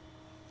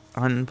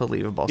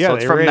 Unbelievable. Yeah, So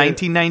it's they from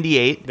rated-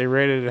 1998. They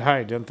rated it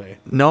high, didn't they?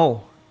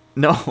 No.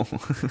 No.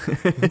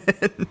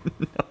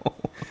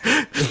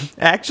 No.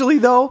 Actually,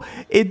 though,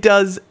 it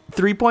does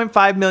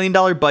 $3.5 million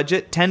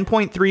budget,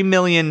 $10.3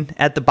 million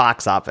at the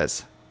box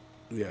office.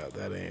 Yeah,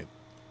 that ain't.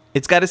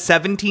 It's got a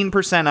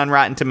 17% on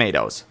Rotten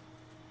Tomatoes.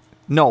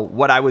 No,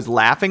 what I was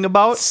laughing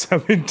about,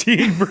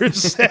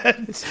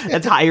 17%.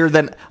 that's higher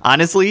than,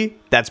 honestly,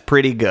 that's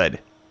pretty good.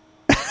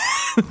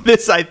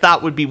 This I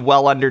thought would be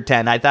well under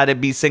 10. I thought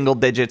it'd be single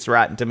digits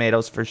Rotten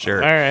Tomatoes for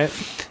sure. All right.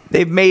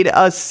 They've made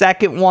a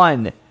second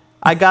one.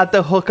 I got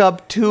the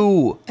hookup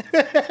 2.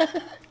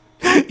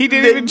 He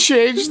didn't even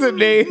change the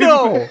name.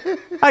 No,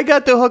 I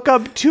got the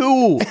hookup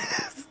 2.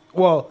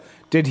 Well,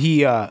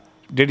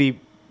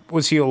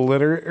 was he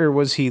illiterate or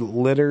was he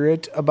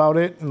literate about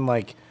it? And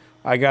like,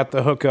 I got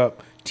the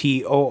hookup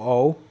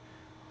TOO.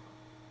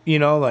 You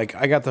know, like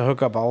I got the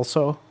hookup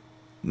also.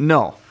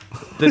 No,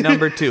 the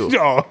number 2.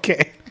 Oh,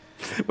 okay.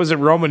 Was it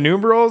Roman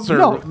numerals or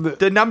No,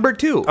 the number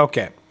 2.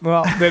 Okay.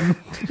 Well, then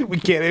we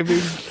can't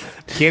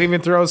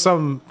even throw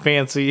some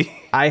fancy.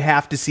 I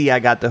have to see I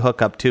got the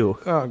hookup 2.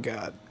 Oh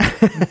God.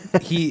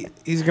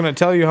 He's gonna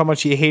tell you how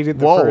much he hated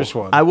the Whoa, first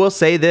one. I will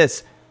say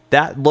this.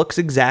 That looks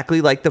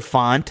exactly like the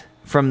font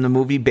from the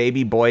movie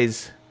Baby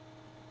Boys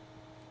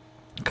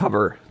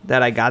cover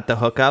that I got the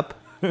hookup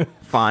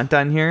font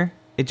on here.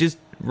 It just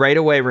right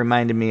away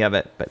reminded me of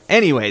it. But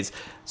anyways,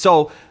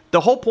 so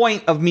the whole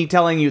point of me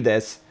telling you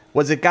this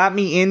was it got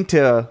me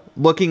into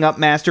looking up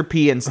Master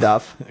P and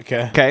stuff.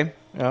 Okay. Okay.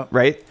 Yeah.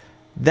 Right.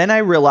 Then I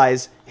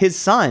realized his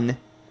son,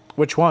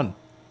 Which one?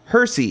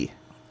 Hersey.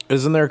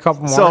 Isn't there a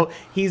couple more? So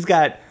he's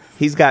got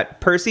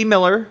Percy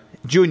Miller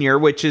Jr.,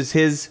 which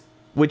is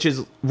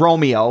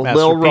Romeo, Master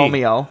Lil P.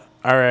 Romeo.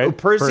 All right.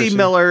 Percy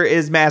Miller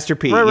is Master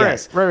P. Right,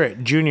 yes.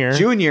 right. Junior.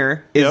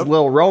 Junior is Yep.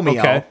 Lil Romeo.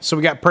 Okay. So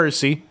we got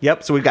Percy.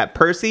 Yep. So we've got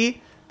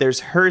Percy, there's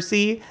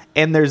Hersey,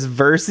 and there's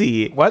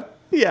Versey. What?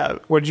 Yeah.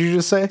 What did you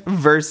just say?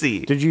 Versey.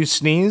 Did you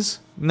sneeze?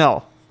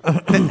 No.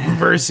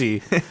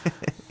 Versey. So,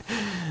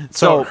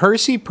 So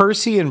Hersey,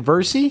 Percy, and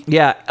Versey?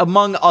 yeah,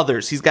 among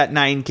others. He's got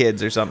 9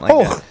 kids or something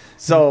like Oh. that.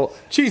 So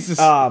Jesus.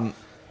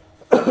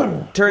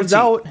 turns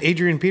out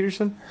Adrian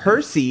Peterson?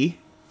 Hersey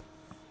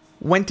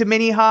went to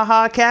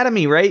Minnehaha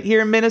Academy right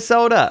here in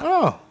Minnesota.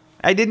 Oh.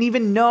 I didn't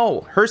even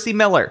know. Hersey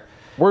Miller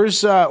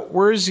Where's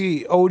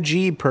the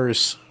OG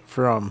purse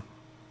from?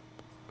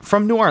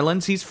 from New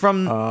Orleans. He's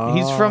from.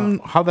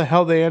 How the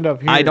hell they end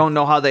up here? I don't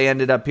know how they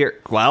ended up here.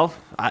 Well,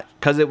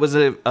 because it was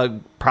a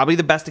probably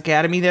the best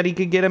academy that he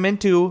could get him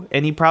into,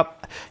 and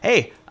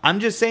Hey, I'm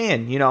just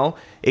saying,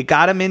 it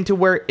got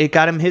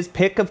him his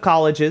pick of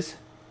colleges.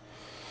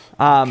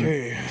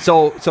 Okay.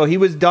 So he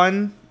was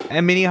done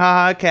at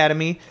Minnehaha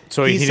Academy.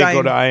 So he didn't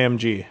go to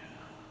IMG.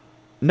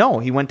 No,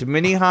 he went to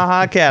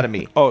Minnehaha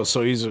Academy. Oh,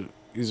 so he's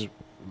okay.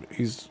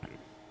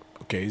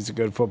 He's a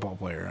good football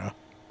player, huh?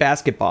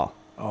 Basketball.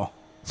 Oh,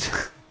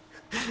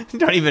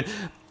 Don't even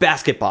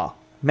basketball.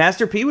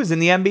 Master P was in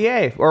the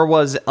NBA, or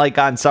was like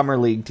on summer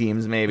league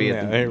teams, maybe Yeah,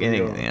 at the there we beginning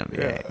go. of the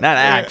NBA. Yeah. Not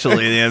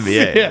actually the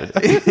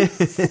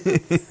NBA.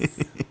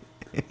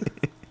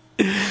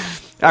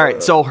 All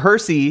right, so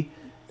Hersey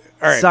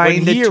all right.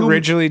 signed When he a two-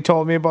 originally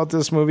told me about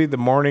this movie the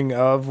morning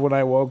of when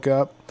I woke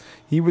up,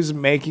 he was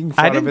making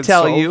fun I of didn't it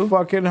tell so you.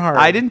 fucking hard.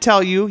 I didn't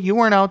tell you. You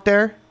weren't out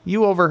there.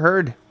 You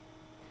overheard.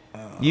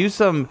 You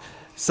some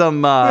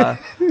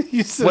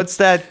You said what's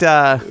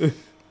that?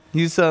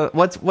 You some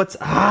what's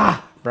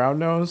brown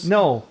nose.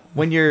 no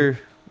when you're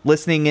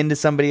listening into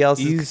somebody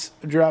else's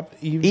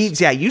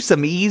Eaves. Yeah, you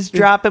some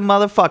eavesdropping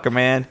motherfucker,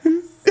 man.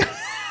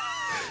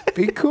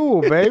 Be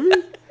cool, baby.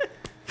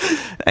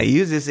 I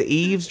use this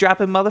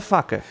eavesdropping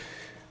motherfucker.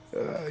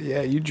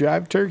 Yeah, you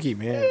drive turkey,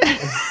 man.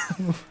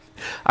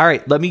 All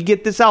right, let me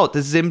get this out.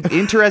 This is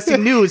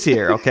interesting news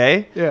here,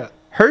 okay? Yeah.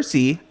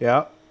 Hersey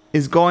Yeah.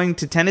 is going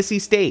to Tennessee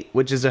State,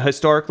 which is a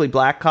historically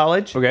black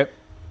college, Okay.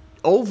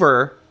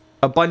 over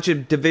a bunch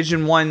of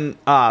Division One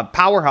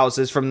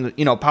powerhouses from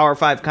the, Power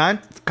Five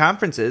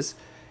conferences,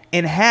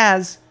 and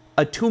has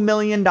a $2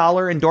 million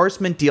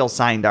endorsement deal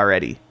signed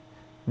already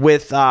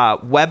with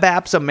Web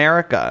Apps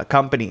America, a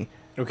company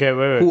Okay.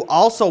 Wait. who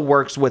also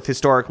works with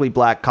historically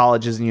black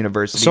colleges and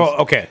universities. So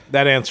okay,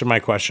 that answered my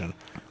question.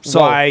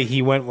 So- Why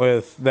he went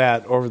with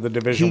that over the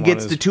Division he One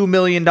gets is- the $2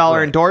 million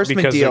Right, endorsement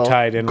because they're deal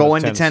tied in with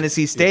going to Tennessee.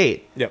 Tennessee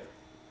State. Yep.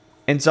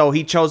 And so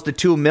he chose the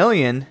 $2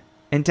 million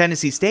in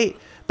Tennessee State.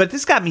 But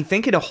this got me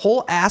thinking a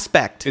whole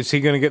aspect. Is he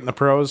going to get in the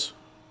pros?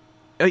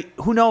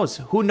 Who knows?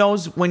 Who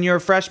knows when you're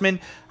a freshman?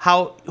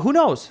 Who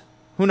knows?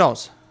 Who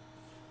knows?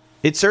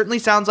 It certainly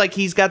sounds like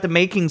he's got the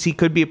makings. He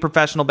could be a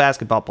professional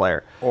basketball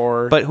player.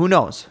 But who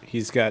knows?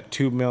 He's got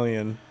 $2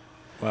 million.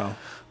 Well,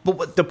 But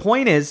what the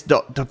point is,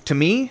 to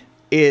me,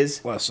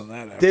 is less than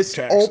that. After this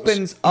taxes.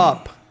 opens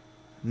up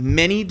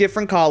many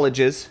different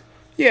colleges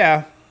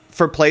Yeah.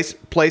 for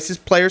places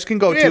players can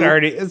go to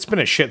It's been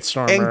a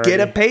shitstorm and get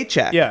a already.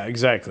 paycheck. Yeah,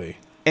 exactly.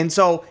 And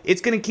so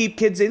it's going to keep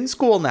kids in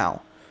school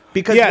now.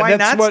 Because Yeah, why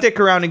that's not what- stick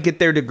around and get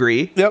their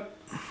degree Yep.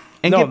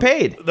 and get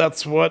paid?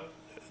 That's what,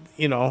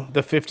 the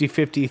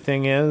 50-50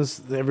 thing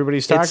is.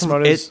 Everybody's talking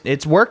about is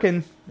It's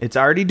working. It's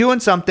already doing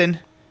something.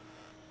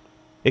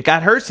 It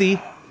got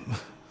Hersey.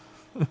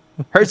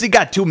 Hersey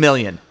got $2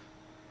 million.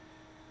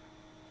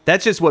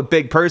 That's just what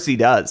Big Percy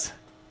does.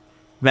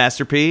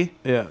 Master P.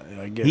 yeah,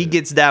 I get He it.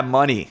 gets that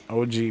money.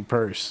 OG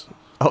purse.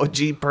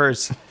 OG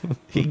purse.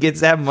 He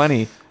gets that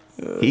money.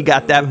 He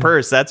got that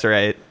purse. That's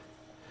right.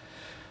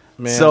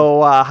 Man.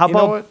 So how You know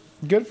about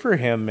what? Good for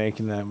him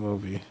making that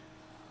movie.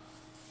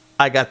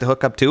 I got the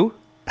hookup too?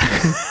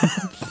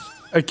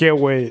 I can't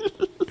wait.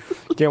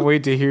 Can't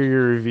wait to hear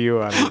your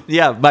review on it.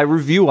 Yeah, my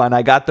review on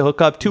I got the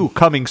hookup too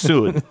coming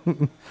soon.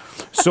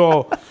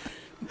 So,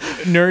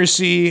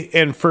 Nursey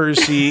and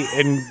Fursey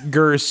and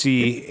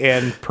Gersey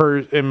and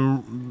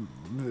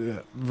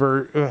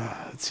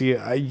see,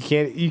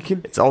 you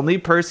can It's only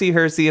Percy,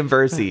 Hersey, and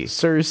Versey.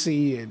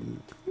 Cersei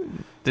and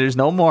There's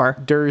no more.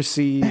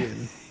 Dursey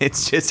and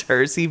It's just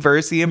Hersey,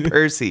 Versey, and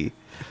Percy.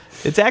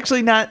 It's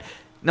actually not.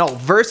 No,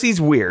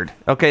 Versey's weird.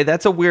 Okay,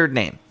 that's a weird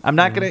name. I'm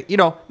not gonna.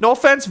 No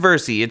offense,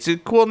 Versey. It's a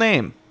cool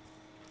name.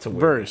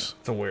 Verse.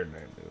 It's a weird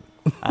name,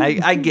 dude.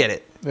 I get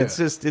it.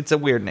 It's a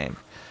weird name.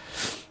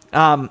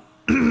 How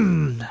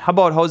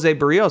about Jose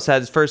Barrios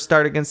had his first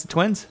start against the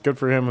Twins? Good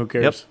for him. Who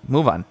cares? Yep.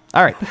 Move on.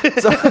 All right.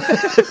 So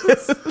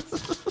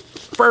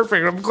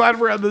Perfect. I'm glad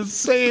we're on the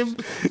same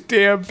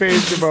damn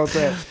page about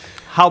that.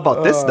 how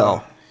about this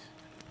though?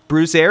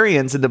 Bruce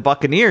Arians and the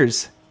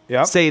Buccaneers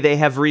Yep. say they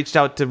have reached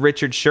out to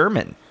Richard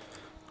Sherman.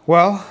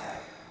 Well,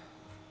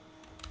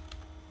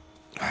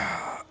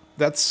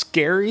 that's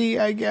scary,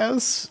 I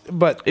guess.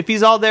 But If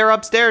he's all there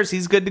upstairs,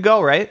 he's good to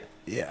go, right?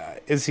 yeah,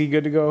 is he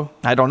good to go?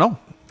 I don't know.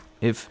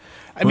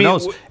 Who mean,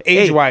 knows?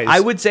 age-wise, I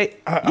would say,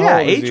 how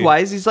old is he?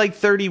 age-wise, he's like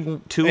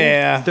 32,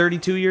 Yeah.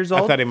 32 years I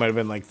old. thought he might have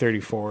been like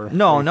 34.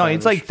 No, 35-ish.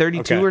 he's like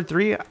 32 Okay. or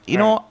 3. You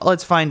know,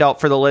 let's find out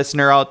for the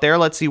listener out there.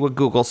 Let's see what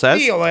Google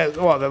says.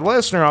 Well, the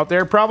listener out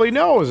there probably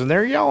knows, and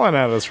they're yelling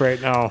at us right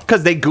now.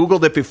 Because they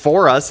Googled it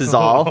before us is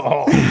all.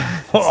 You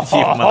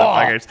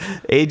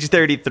motherfuckers. Age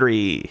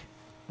 33.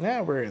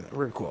 Yeah,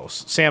 we're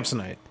close.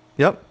 Samsonite.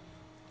 Yep.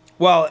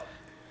 Well,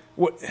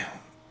 what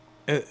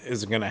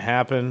is it going to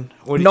happen?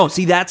 What do No,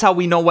 see, that's how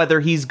we know whether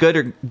he's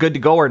good to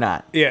go or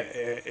not. yeah,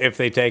 if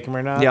they take him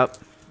or not.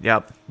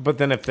 Yep. But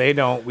then if they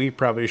don't, we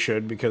probably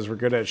should because we're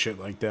good at shit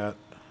like that.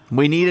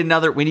 We need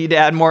to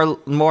add more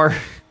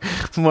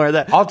of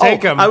that. I'll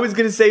take 'em. I was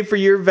gonna say for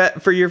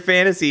your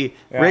fantasy,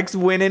 Yeah. Rick's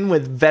winning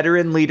with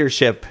veteran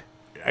leadership.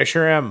 I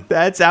sure am.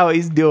 That's how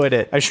he's doing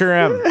it. I sure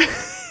am.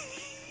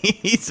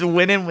 He's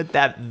winning with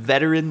that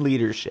veteran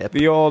leadership.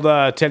 The old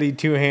Teddy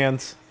two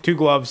hands, two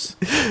gloves.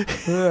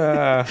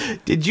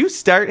 Did you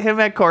start him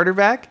at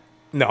quarterback?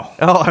 No.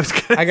 Oh, I was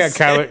gonna. I got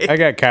say.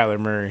 Kyler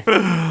Murray.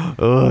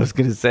 Oh, I was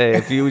gonna say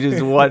if you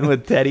just won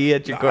with Teddy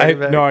at your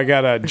quarterback. I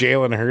got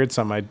Jalen Hurts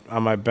on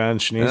my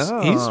bench,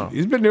 and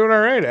he's been doing all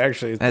right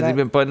actually. Has he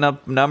been putting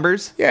up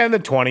numbers? Yeah, in the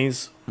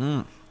 20s.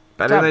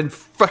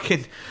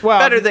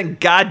 Better than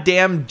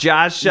goddamn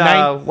Josh.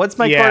 What's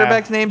my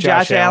quarterback's name?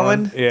 Josh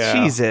Allen. Yeah.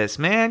 Jesus,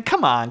 man,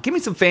 come on, give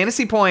me some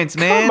fantasy points,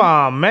 man. Come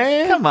on,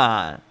 man. Come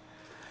on.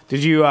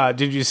 Did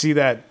you see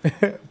that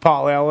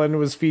Paul Allen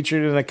was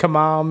featured in a Come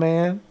On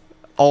Man?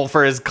 Oh,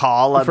 for his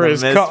call on For the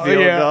his missed call,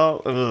 field yeah.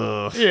 goal.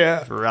 Ugh,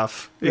 Yeah.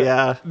 rough.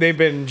 Yeah. They've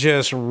been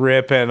just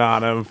ripping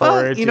on him for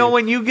Well, it. you know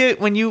dude.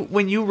 when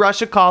you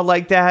rush a call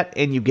like that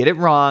and you get it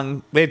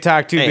wrong. They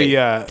talked to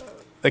Hey.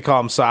 they call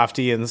him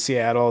Softy in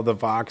Seattle, the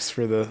Vox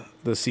for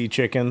the Sea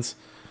Chickens.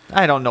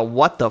 I don't know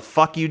what the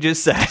fuck you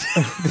just said.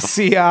 The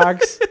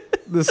Seahawks,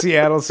 the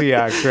Seattle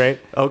Seahawks, right?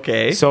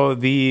 Okay. So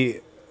the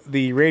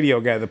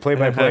radio guy, the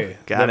play-by-play,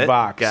 Got the it.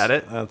 Vox. Got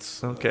it.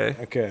 That's Okay.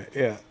 Okay,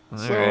 yeah.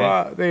 So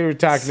right. they were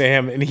talking to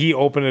him, and he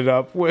opened it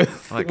up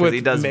with Because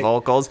he does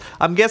vocals.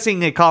 I'm guessing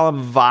they call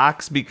him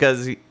Vox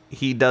because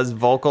he does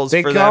vocals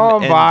They for call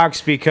them. him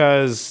Vox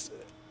because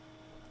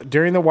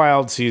during the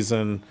Wild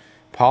season,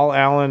 Paul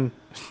Allen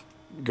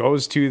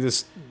goes to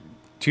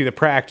the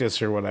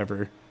practice or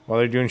whatever while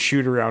they're doing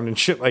shoot around and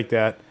shit like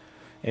that,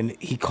 and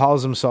he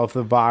calls himself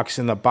the Vox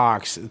in the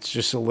box. It's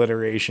just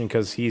alliteration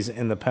because he's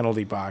in the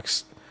penalty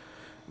box,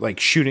 like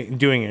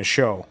doing a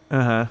show.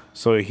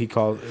 So he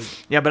calls.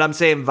 Yeah, but I'm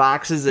saying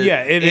Vox is an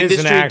It is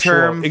industry an actual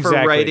term for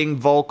exactly. writing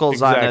vocals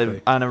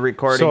Exactly. on a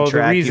recording So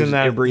track. the reason you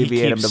that he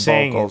abbreviate them keeps to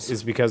saying vocals. it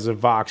is because of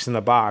Vox in the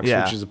box,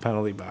 Yeah. which is a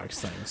penalty box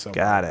thing. So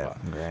Got blah, it.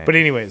 blah, blah. Right. But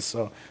anyways,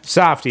 so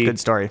Softy, Good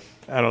story.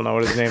 I don't know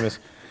what his name is,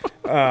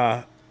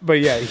 but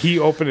yeah, he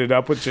opened it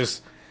up with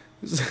just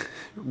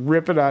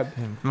ripping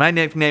on. My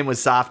nickname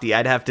was Softy.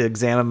 I'd have to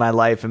examine my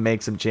life and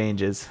make some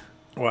changes.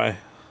 Why?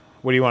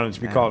 What do you want it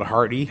to be called?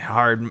 Hardy?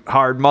 Hard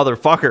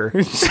motherfucker.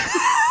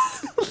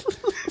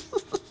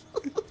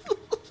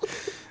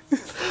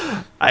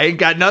 I ain't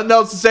got nothing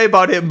else to say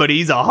about him, but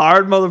he's a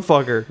hard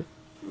motherfucker.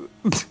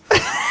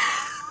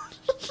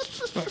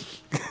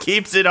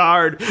 Keeps it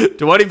hard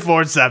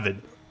 24/7.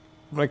 I'm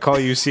gonna call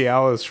you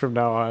Cialis from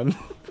now on.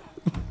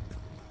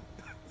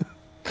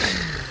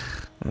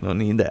 I don't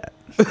need that.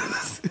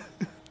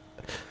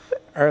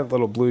 All right,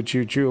 little blue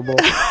chewable.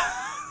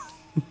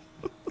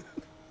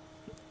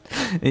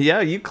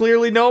 Yeah, you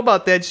clearly know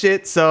about that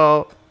shit,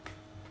 so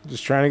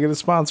Just trying to get a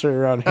sponsor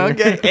around here.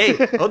 okay.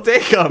 Hey, I'll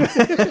take them.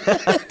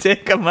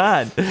 Take them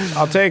on.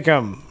 I'll take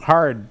him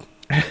hard.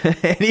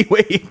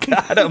 Anyway, you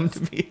got them, to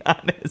be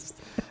honest.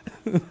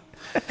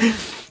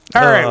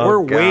 All right, Oh,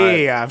 we're God.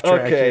 way off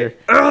track Okay.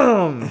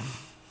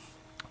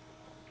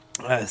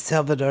 here.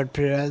 Salvador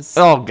Perez.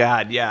 Oh,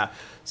 God, yeah.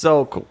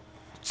 So, cool.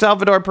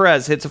 Salvador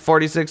Perez hits a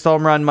 46th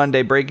home run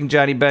Monday, breaking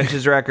Johnny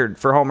Bench's record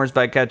for homers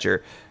by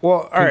catcher.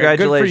 Well, all right,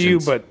 good for you,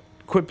 Congratulations. but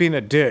quit being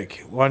a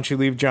dick. Why don't you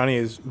leave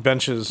Johnny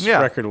Bench's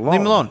record alone?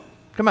 Leave him alone.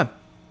 Come on.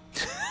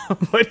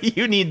 What do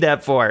you need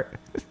that for?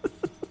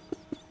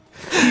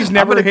 He's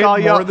never hit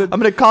I'm more than...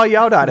 going to call you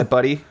out on it,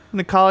 buddy. I'm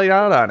going to call you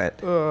out on it.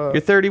 You're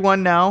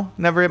 31 now.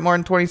 Never hit more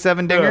than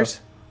 27 dingers.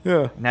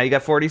 Yeah. Now you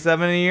got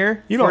 47 in a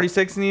year. You don't-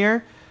 46 in a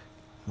year.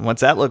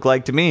 What's that look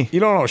like to me? You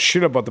don't know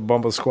shit about the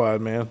Bumble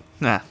Squad, man.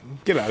 Nah.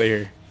 Get out of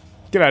here.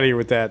 Get out of here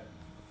with that.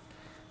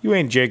 You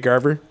ain't Jake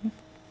Garver.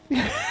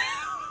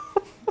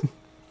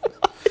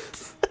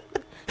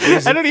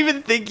 I don't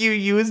even think you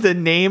used the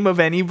name of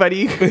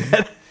anybody.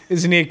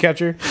 Isn't he a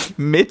catcher?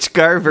 Mitch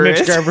Garver. Mitch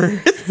is.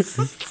 Garver.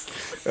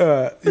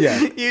 Yeah.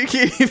 You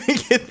can't even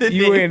get the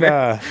You name.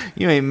 ain't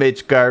You ain't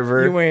Mitch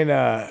Garver. you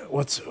ain't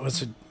what's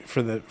it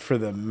for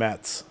the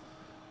Mets?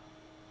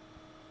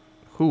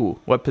 Who?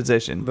 What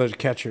position? The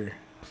catcher.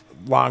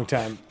 Long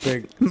time.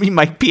 Big. Me,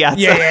 Mike Piazza.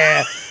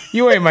 Yeah.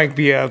 You ain't Mike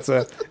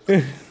Piazza.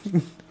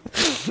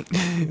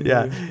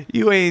 Yeah.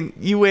 You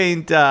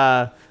ain't.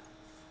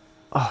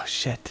 Oh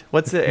shit.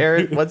 What's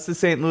the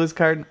St. Louis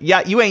Cardinal?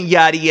 Yeah. You ain't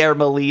Yadier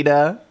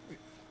Molina.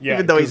 Yeah,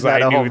 Even though he's 'cause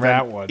not I a knew home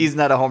that run. one. He's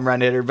not a home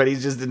run hitter, but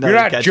he's just another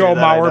You're not catcher Joe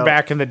that I Mauer know.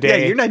 back in the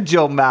day. Yeah, you're not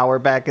Joe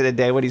Mauer back in the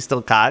day when he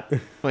still caught.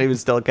 When he was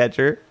still a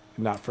catcher.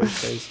 Not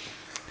first base.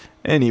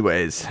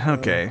 Anyways,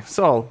 okay.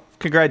 So,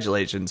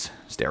 congratulations,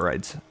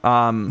 steroids.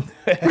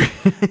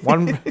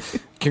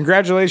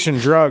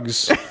 Congratulations,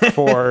 drugs,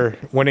 for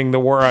winning the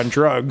war on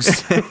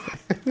drugs.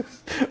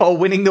 Oh,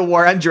 winning the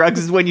war on drugs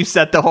is when you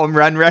set the home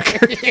run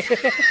record.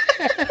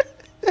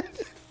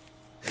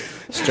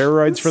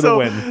 Steroids for the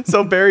win.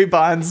 So Barry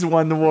Bonds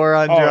won the war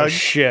on Oh drugs.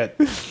 shit.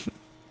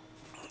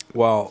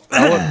 Well,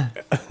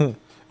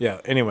 yeah.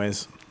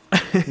 Anyways,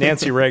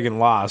 Nancy Reagan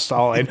lost.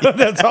 All I know.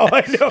 That's all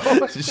I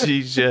know.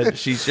 She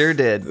sure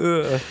did.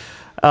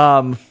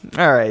 All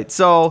right,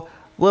 so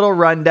little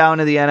rundown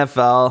of the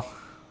NFL.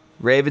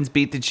 Ravens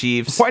beat the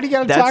Chiefs. Why do you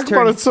got to talk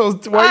about it so?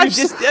 Why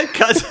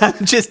because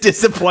I'm just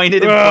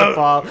disappointed in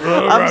football.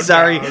 I'm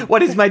sorry.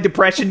 What is my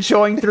depression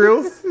showing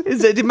through?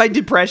 Did my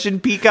depression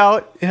peak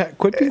out? Yeah,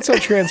 quit being so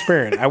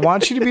transparent. I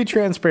want you to be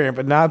transparent,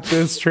 but not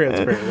this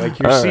transparent. Like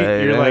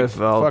you're like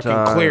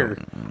fucking clear.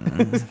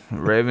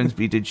 Ravens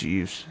beat the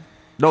Chiefs.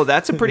 No,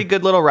 that's a pretty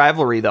good little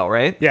rivalry, though,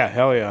 right? Yeah,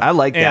 hell yeah. I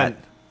like that.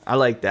 I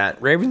like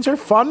that. Ravens are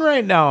fun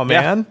right now,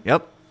 man. Yeah.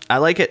 Yep. I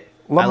like it.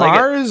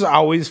 Lamar is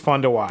always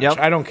fun to watch. Yep.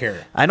 I don't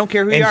care. I don't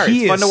care who you And are.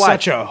 he It's fun is to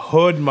watch. such a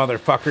hood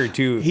motherfucker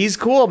too. He's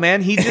cool,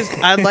 man.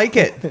 I like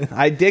it.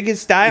 I dig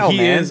his style, He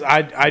man. is.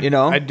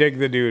 I dig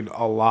the dude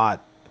a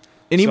lot.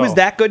 And he was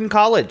that good in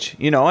college.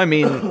 I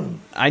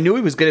mean, I knew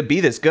he was going to be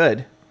this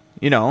good.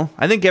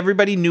 I think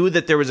everybody knew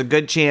that there was a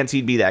good chance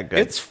he'd be that good.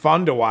 It's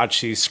fun to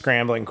watch these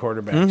scrambling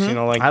quarterbacks.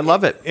 Like I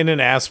love it. In an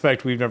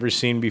aspect we've never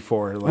seen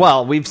before. Like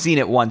Well, we've seen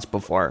it once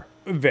before.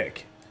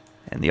 Vic.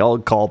 And the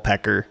old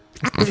Culpeper.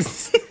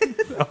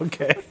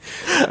 Okay.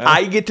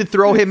 I get to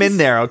throw him in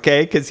there,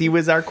 okay? Because he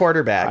was our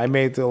quarterback. I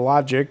made the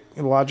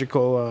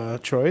logical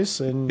choice,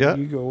 and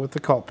you go with the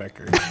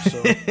Culpeper. So,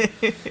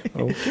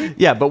 okay.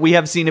 Yeah, but we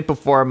have seen it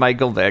before,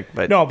 Michael Vick.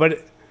 But No,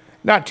 but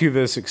not to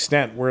this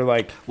extent. We're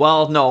like,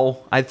 well,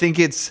 no, I think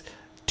it's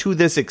to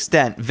this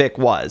extent Vic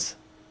was.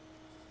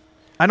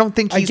 I don't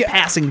think he's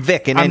passing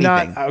Vic in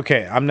anything.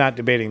 I'm not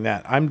debating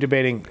that. I'm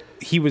debating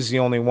he was the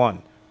only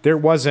one. There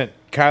wasn't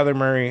Kyler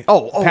Murray,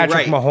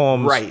 Patrick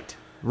Mahomes.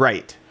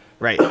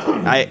 Right.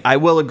 I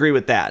will agree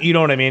with that. You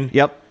know what I mean?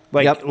 Yep.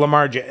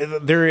 Lamar,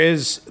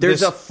 there's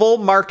a full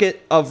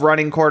market of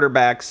running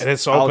quarterbacks. And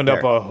it's opened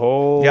up a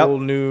whole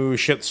new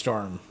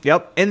shitstorm.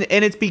 Yep. And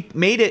it's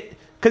made it,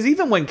 because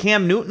even when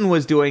Cam Newton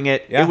was doing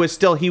it, it was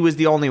still, he was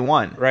the only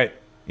one. Right.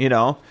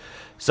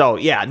 So,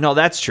 yeah, no,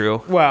 that's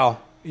true.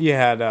 Well, you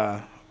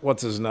had,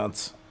 what's his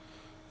nuts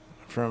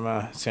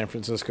from San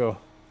Francisco?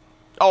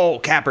 Oh,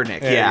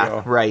 Kaepernick.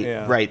 Yeah, right.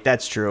 Yeah. Right.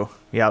 That's true.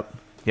 Yep.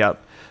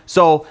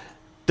 So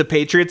the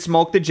Patriots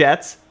smoked the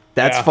Jets.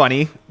 That's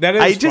funny. That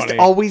is I just funny.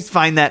 always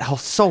find that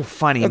so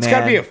funny, It's man. got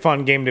to be a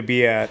fun game to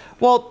be at.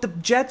 Well, the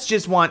Jets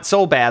just want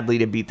so badly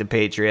to beat the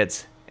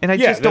Patriots. And I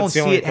just don't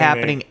see it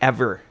happening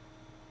ever.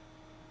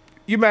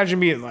 You imagine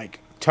being like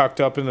tucked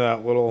up into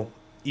that little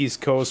East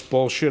Coast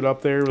bullshit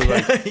up there. With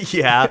like,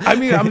 Yeah. I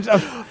mean, I'm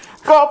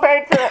Go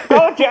Patriots!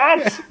 Go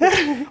Jets!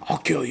 I'll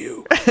kill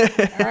you. All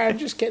right, I'm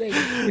just kidding.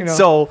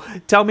 So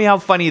tell me how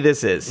funny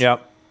this is.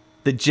 Yep.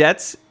 The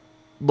Jets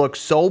look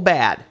so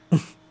bad.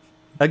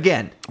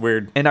 Again.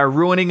 Weird. And are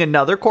ruining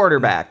another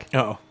quarterback.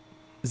 Oh.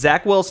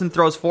 Zach Wilson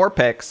throws 4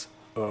 picks.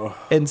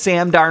 And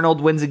Sam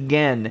Darnold wins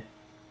again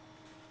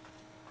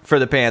for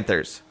the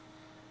Panthers.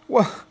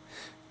 Well,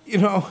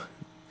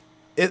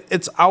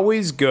 it's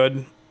always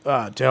good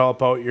to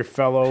help out your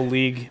fellow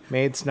league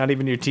mates, not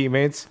even your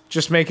teammates.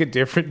 Just make a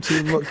different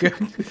team look good.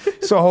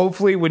 So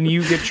hopefully when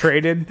you get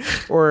traded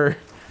or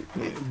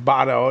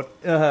bought out,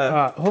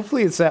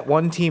 hopefully it's that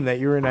one team that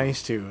you were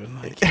nice to. And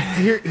like,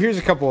 here's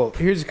a couple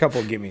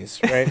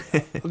gimmies, right?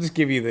 I'll just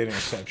give you the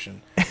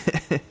interception.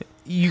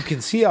 You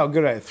can see how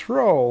good I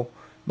throw.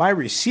 My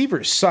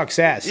receiver sucks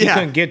ass. He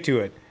couldn't get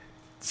to it.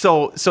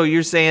 So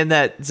you're saying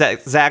that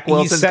Zach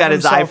Wilson's got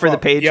his eye for the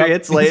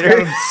Patriots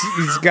later?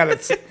 He's got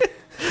it.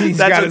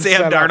 That's what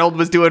Sam Darnold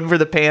was doing for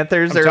the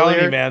Panthers earlier. I'm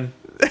telling you, man.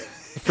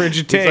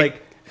 Frigid take. He's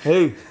like,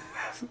 hey,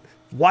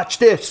 watch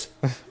this.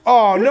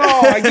 Oh, no.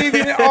 I gave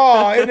you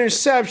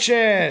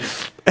interception.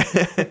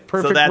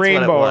 Perfect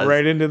rainbow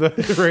right into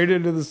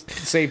the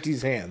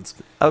safety's hands.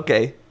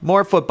 Okay,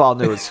 more football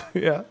news.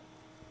 Yeah.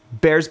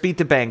 Bears beat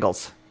the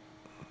Bengals.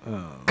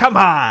 Come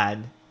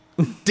on.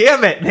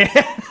 Damn it, man.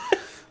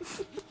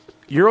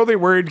 You're only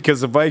worried because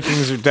the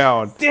Vikings are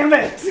down. Damn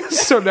it.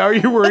 So now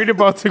you're worried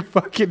about the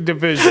fucking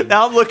division.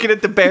 Now I'm looking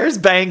at the Bears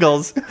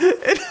Bengals.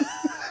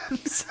 I'm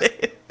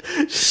saying,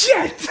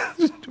 shit.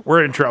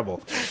 We're in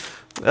trouble.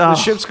 The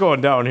ship's going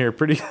down here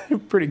pretty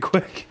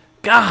quick.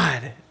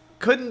 God.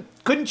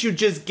 Couldn't you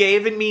just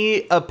given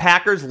me a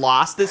Packers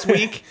loss this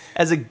week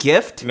as a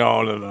gift?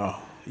 No.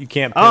 You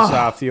can't piss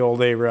off the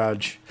old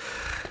A-Raj.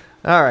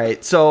 All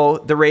right. So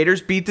the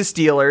Raiders beat the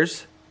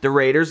Steelers. The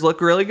Raiders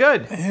look really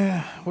good.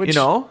 Yeah.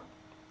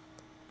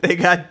 They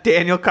got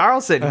Daniel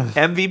Carlson,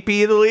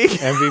 MVP of the league.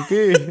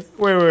 MVP.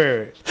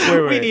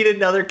 Wait. We need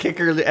another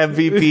kicker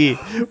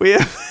MVP. We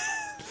have.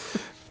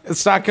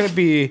 It's not going to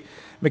be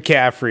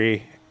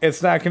McCaffrey.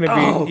 It's not going to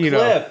be,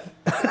 Cliff.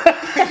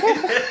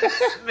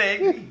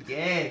 Make me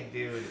gag,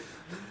 dude.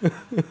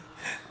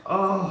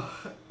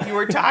 You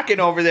were talking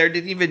over there.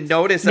 Didn't even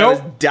notice I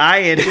was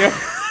dying. Yeah.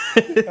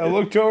 I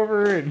looked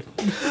over and.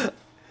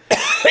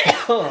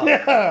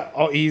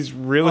 He's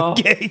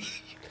really gay.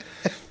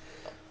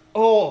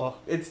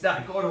 It's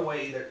not going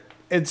away either.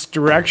 It's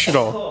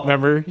directional.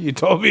 Remember? You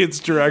told me it's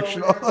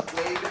directional.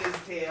 Waving his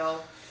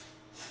tail.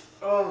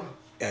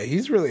 Yeah,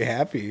 he's really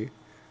happy.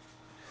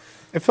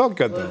 It felt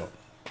good, though.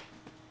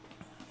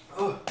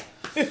 I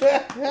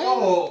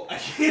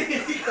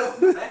can't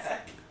go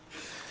back.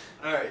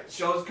 All right,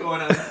 show's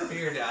going on from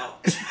here now.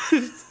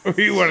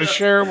 You want to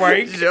share,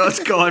 Mike? Show's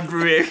going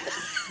from here.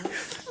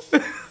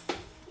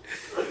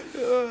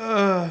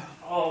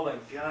 Oh my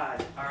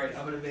God! All right,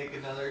 I'm gonna make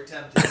another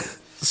attempt.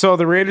 So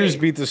the Raiders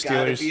beat the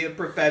Gotta Steelers. be a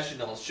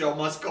professional. Show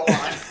must go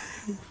on.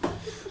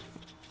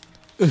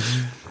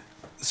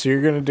 So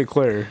you're going to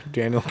declare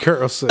Daniel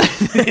Carlson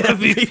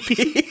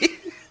MVP.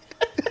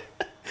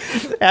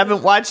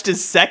 Haven't watched a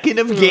second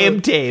of game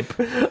tape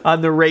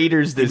on the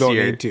Raiders this don't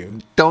year. need to.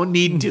 Don't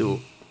need to.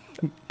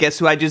 Guess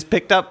who I just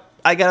picked up?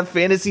 I got a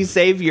fantasy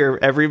savior,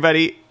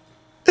 everybody.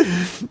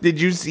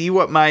 Did you see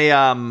what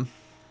my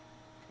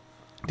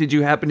Did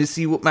you happen to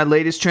see what my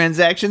latest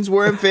transactions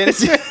were in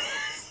fantasy?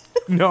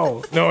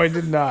 No, I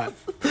did not.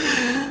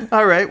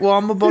 All right, well,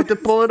 I'm about to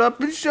pull it up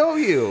and show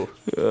you.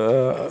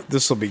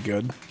 This will be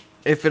good.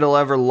 If it'll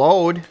ever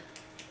load.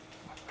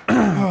 All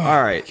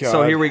right, so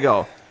God. here we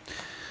go.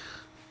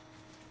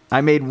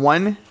 I made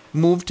one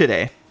move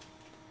today.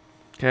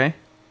 Okay?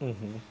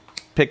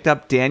 Picked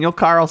up Daniel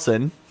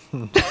Carlson.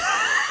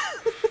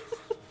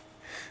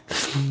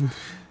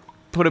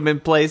 Put him in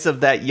place of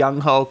that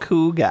Young Ho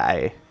Koo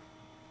guy.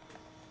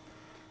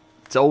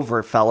 It's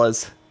over,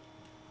 fellas.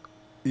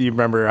 You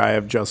remember I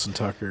have Justin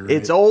Tucker, right?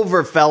 It's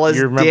over, fellas.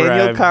 You remember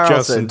Daniel I have Carlson.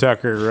 Justin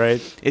Tucker,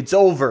 right? It's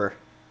over.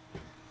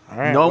 All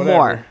right, No whatever.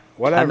 more.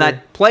 Whatever. I'm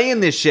not playing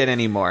this shit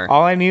anymore.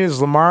 All I need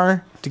is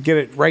Lamar to get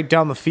it right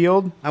down the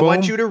field. I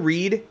want you to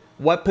read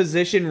what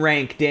position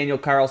rank Daniel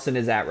Carlson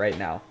is at right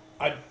now.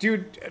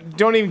 Dude,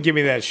 don't even give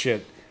me that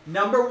shit.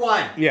 Number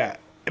 1. Yeah,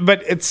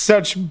 but it's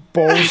such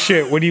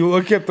bullshit when you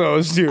look at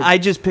those, dude. I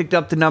just picked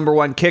up the number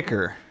 1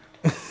 kicker.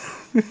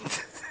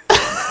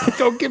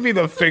 Don't give me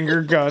the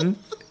finger gun.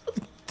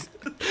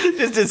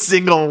 Just a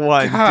single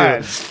one,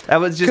 God. dude. That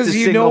was just a Because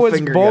you single know it's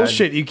finger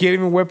bullshit. You can't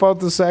even whip out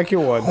the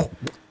second one. gun.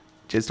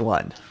 Just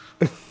one.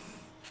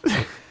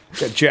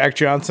 Got Jack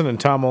Johnson and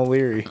Tom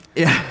O'Leary.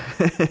 Yeah.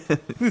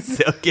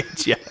 They'll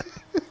get you.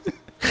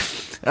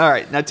 All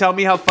right, now tell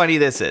me how funny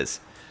this is.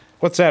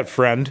 What's that,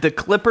 friend? The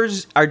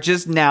Clippers are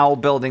just now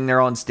building their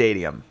own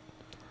stadium.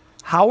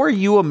 How are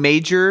you a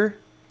major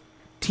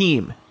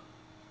team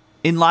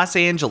in Los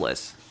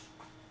Angeles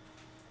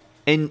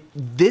in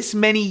this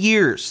many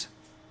years,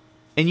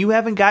 and you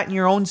haven't gotten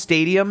your own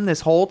stadium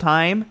this whole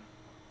time?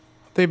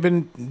 They've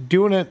been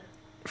doing it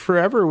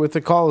forever with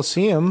the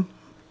Coliseum.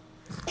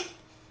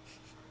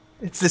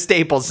 It's the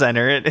Staples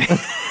Center.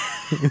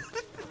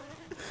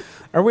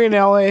 Are we in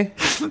LA?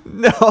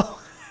 No.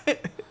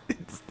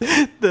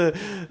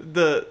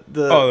 the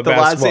Los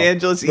basketball.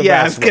 Angeles. The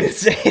Yeah, I was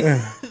basketball. gonna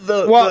say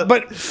Well,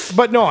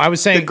 but no, I was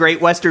the saying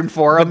Great Western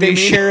Forum. but they you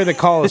mean? share the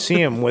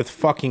Coliseum with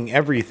fucking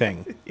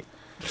everything.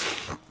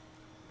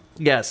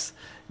 Yes.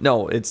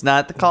 No, it's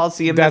not the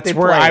Coliseum. That's that they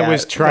where play I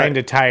was at, trying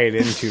but- to tie it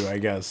into, I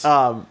guess.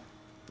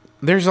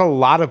 There's a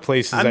lot of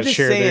places I'm that just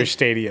share their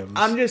saying- stadiums.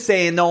 I'm just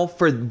saying though,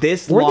 for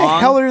this Where long, the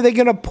hell are they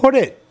going to put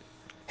it?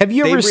 Have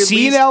you They ever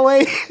seen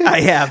released- LA? I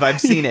have. I've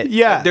seen it.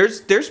 Yeah.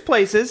 There's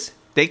places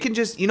they can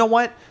just. You know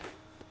what?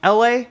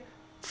 L.A.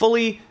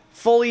 fully.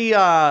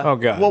 Oh,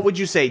 God. What would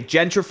you say?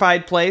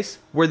 Gentrified place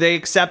where they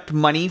accept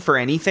money for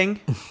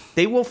anything.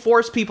 They will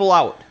force people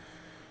out.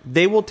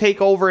 They will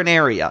take over an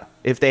area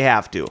if they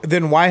have to.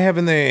 Then why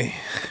haven't they?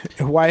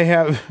 Why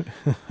have?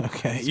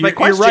 Okay, My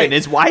question right.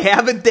 is, why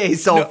haven't they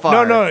so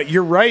far? No,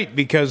 you're right,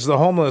 because the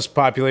homeless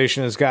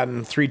population has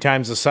gotten 3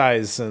 times the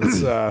size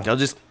since They'll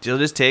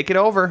just take it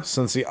over.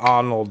 since the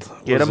Arnold.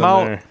 Get was 'em in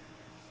out. there.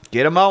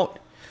 Get them out.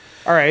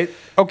 All right,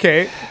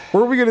 okay.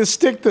 Where are we gonna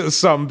stick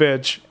this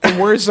bitch? And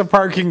where's the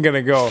parking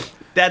gonna go?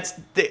 That's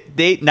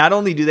they. Not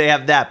only do they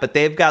have that, but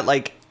they've got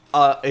like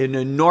an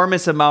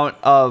enormous amount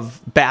of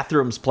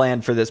bathrooms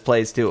planned for this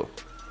place too.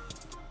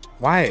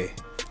 Why?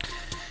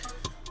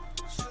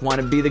 Want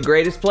to be the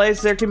greatest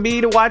place there can be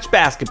to watch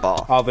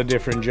basketball. All the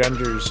different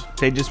genders.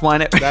 They just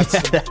want it. That's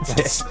it.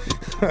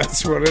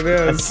 that's what it is.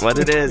 That's what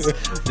it is.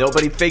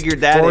 Nobody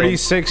figured that.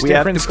 46 in. We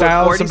have different to put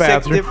styles of 46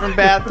 bathroom. different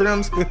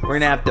bathrooms. We're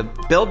gonna have to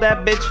build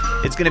that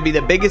bitch. It's gonna be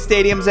the biggest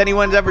stadiums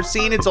anyone's ever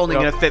seen. It's only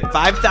No. gonna fit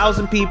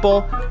 5,000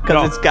 people because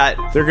No. it's got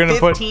They're gonna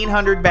put-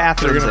 1,500 They're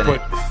bathrooms gonna in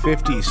put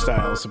 50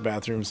 styles of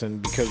bathrooms in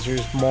because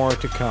there's more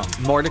to come. it.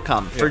 More to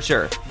come for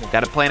sure.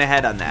 Got to plan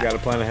ahead on that. You got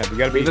to plan ahead. We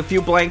got to be. Leave a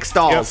few blank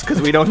stalls Yep.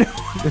 because we don't know.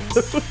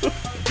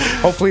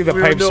 Hopefully the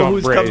We don't pipes know don't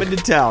who's break. coming to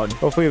town.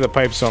 Hopefully the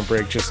pipes don't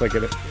break, just like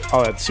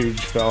all that sewage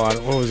fell on.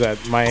 What was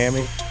that?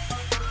 Miami?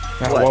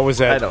 What was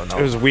that? I don't know.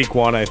 It was week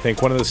 1, I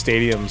think. One of the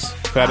stadiums,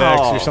 FedEx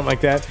Oh. or something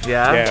like that.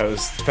 Yeah? Yeah, it was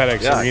FedEx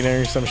Yuck.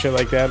 Arena or some shit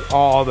like that.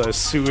 All the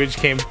sewage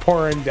came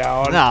pouring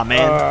down. Nah,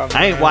 man. Oh,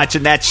 I ain't man.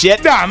 watching that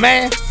shit. Nah,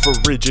 man.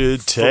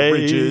 Frigid take.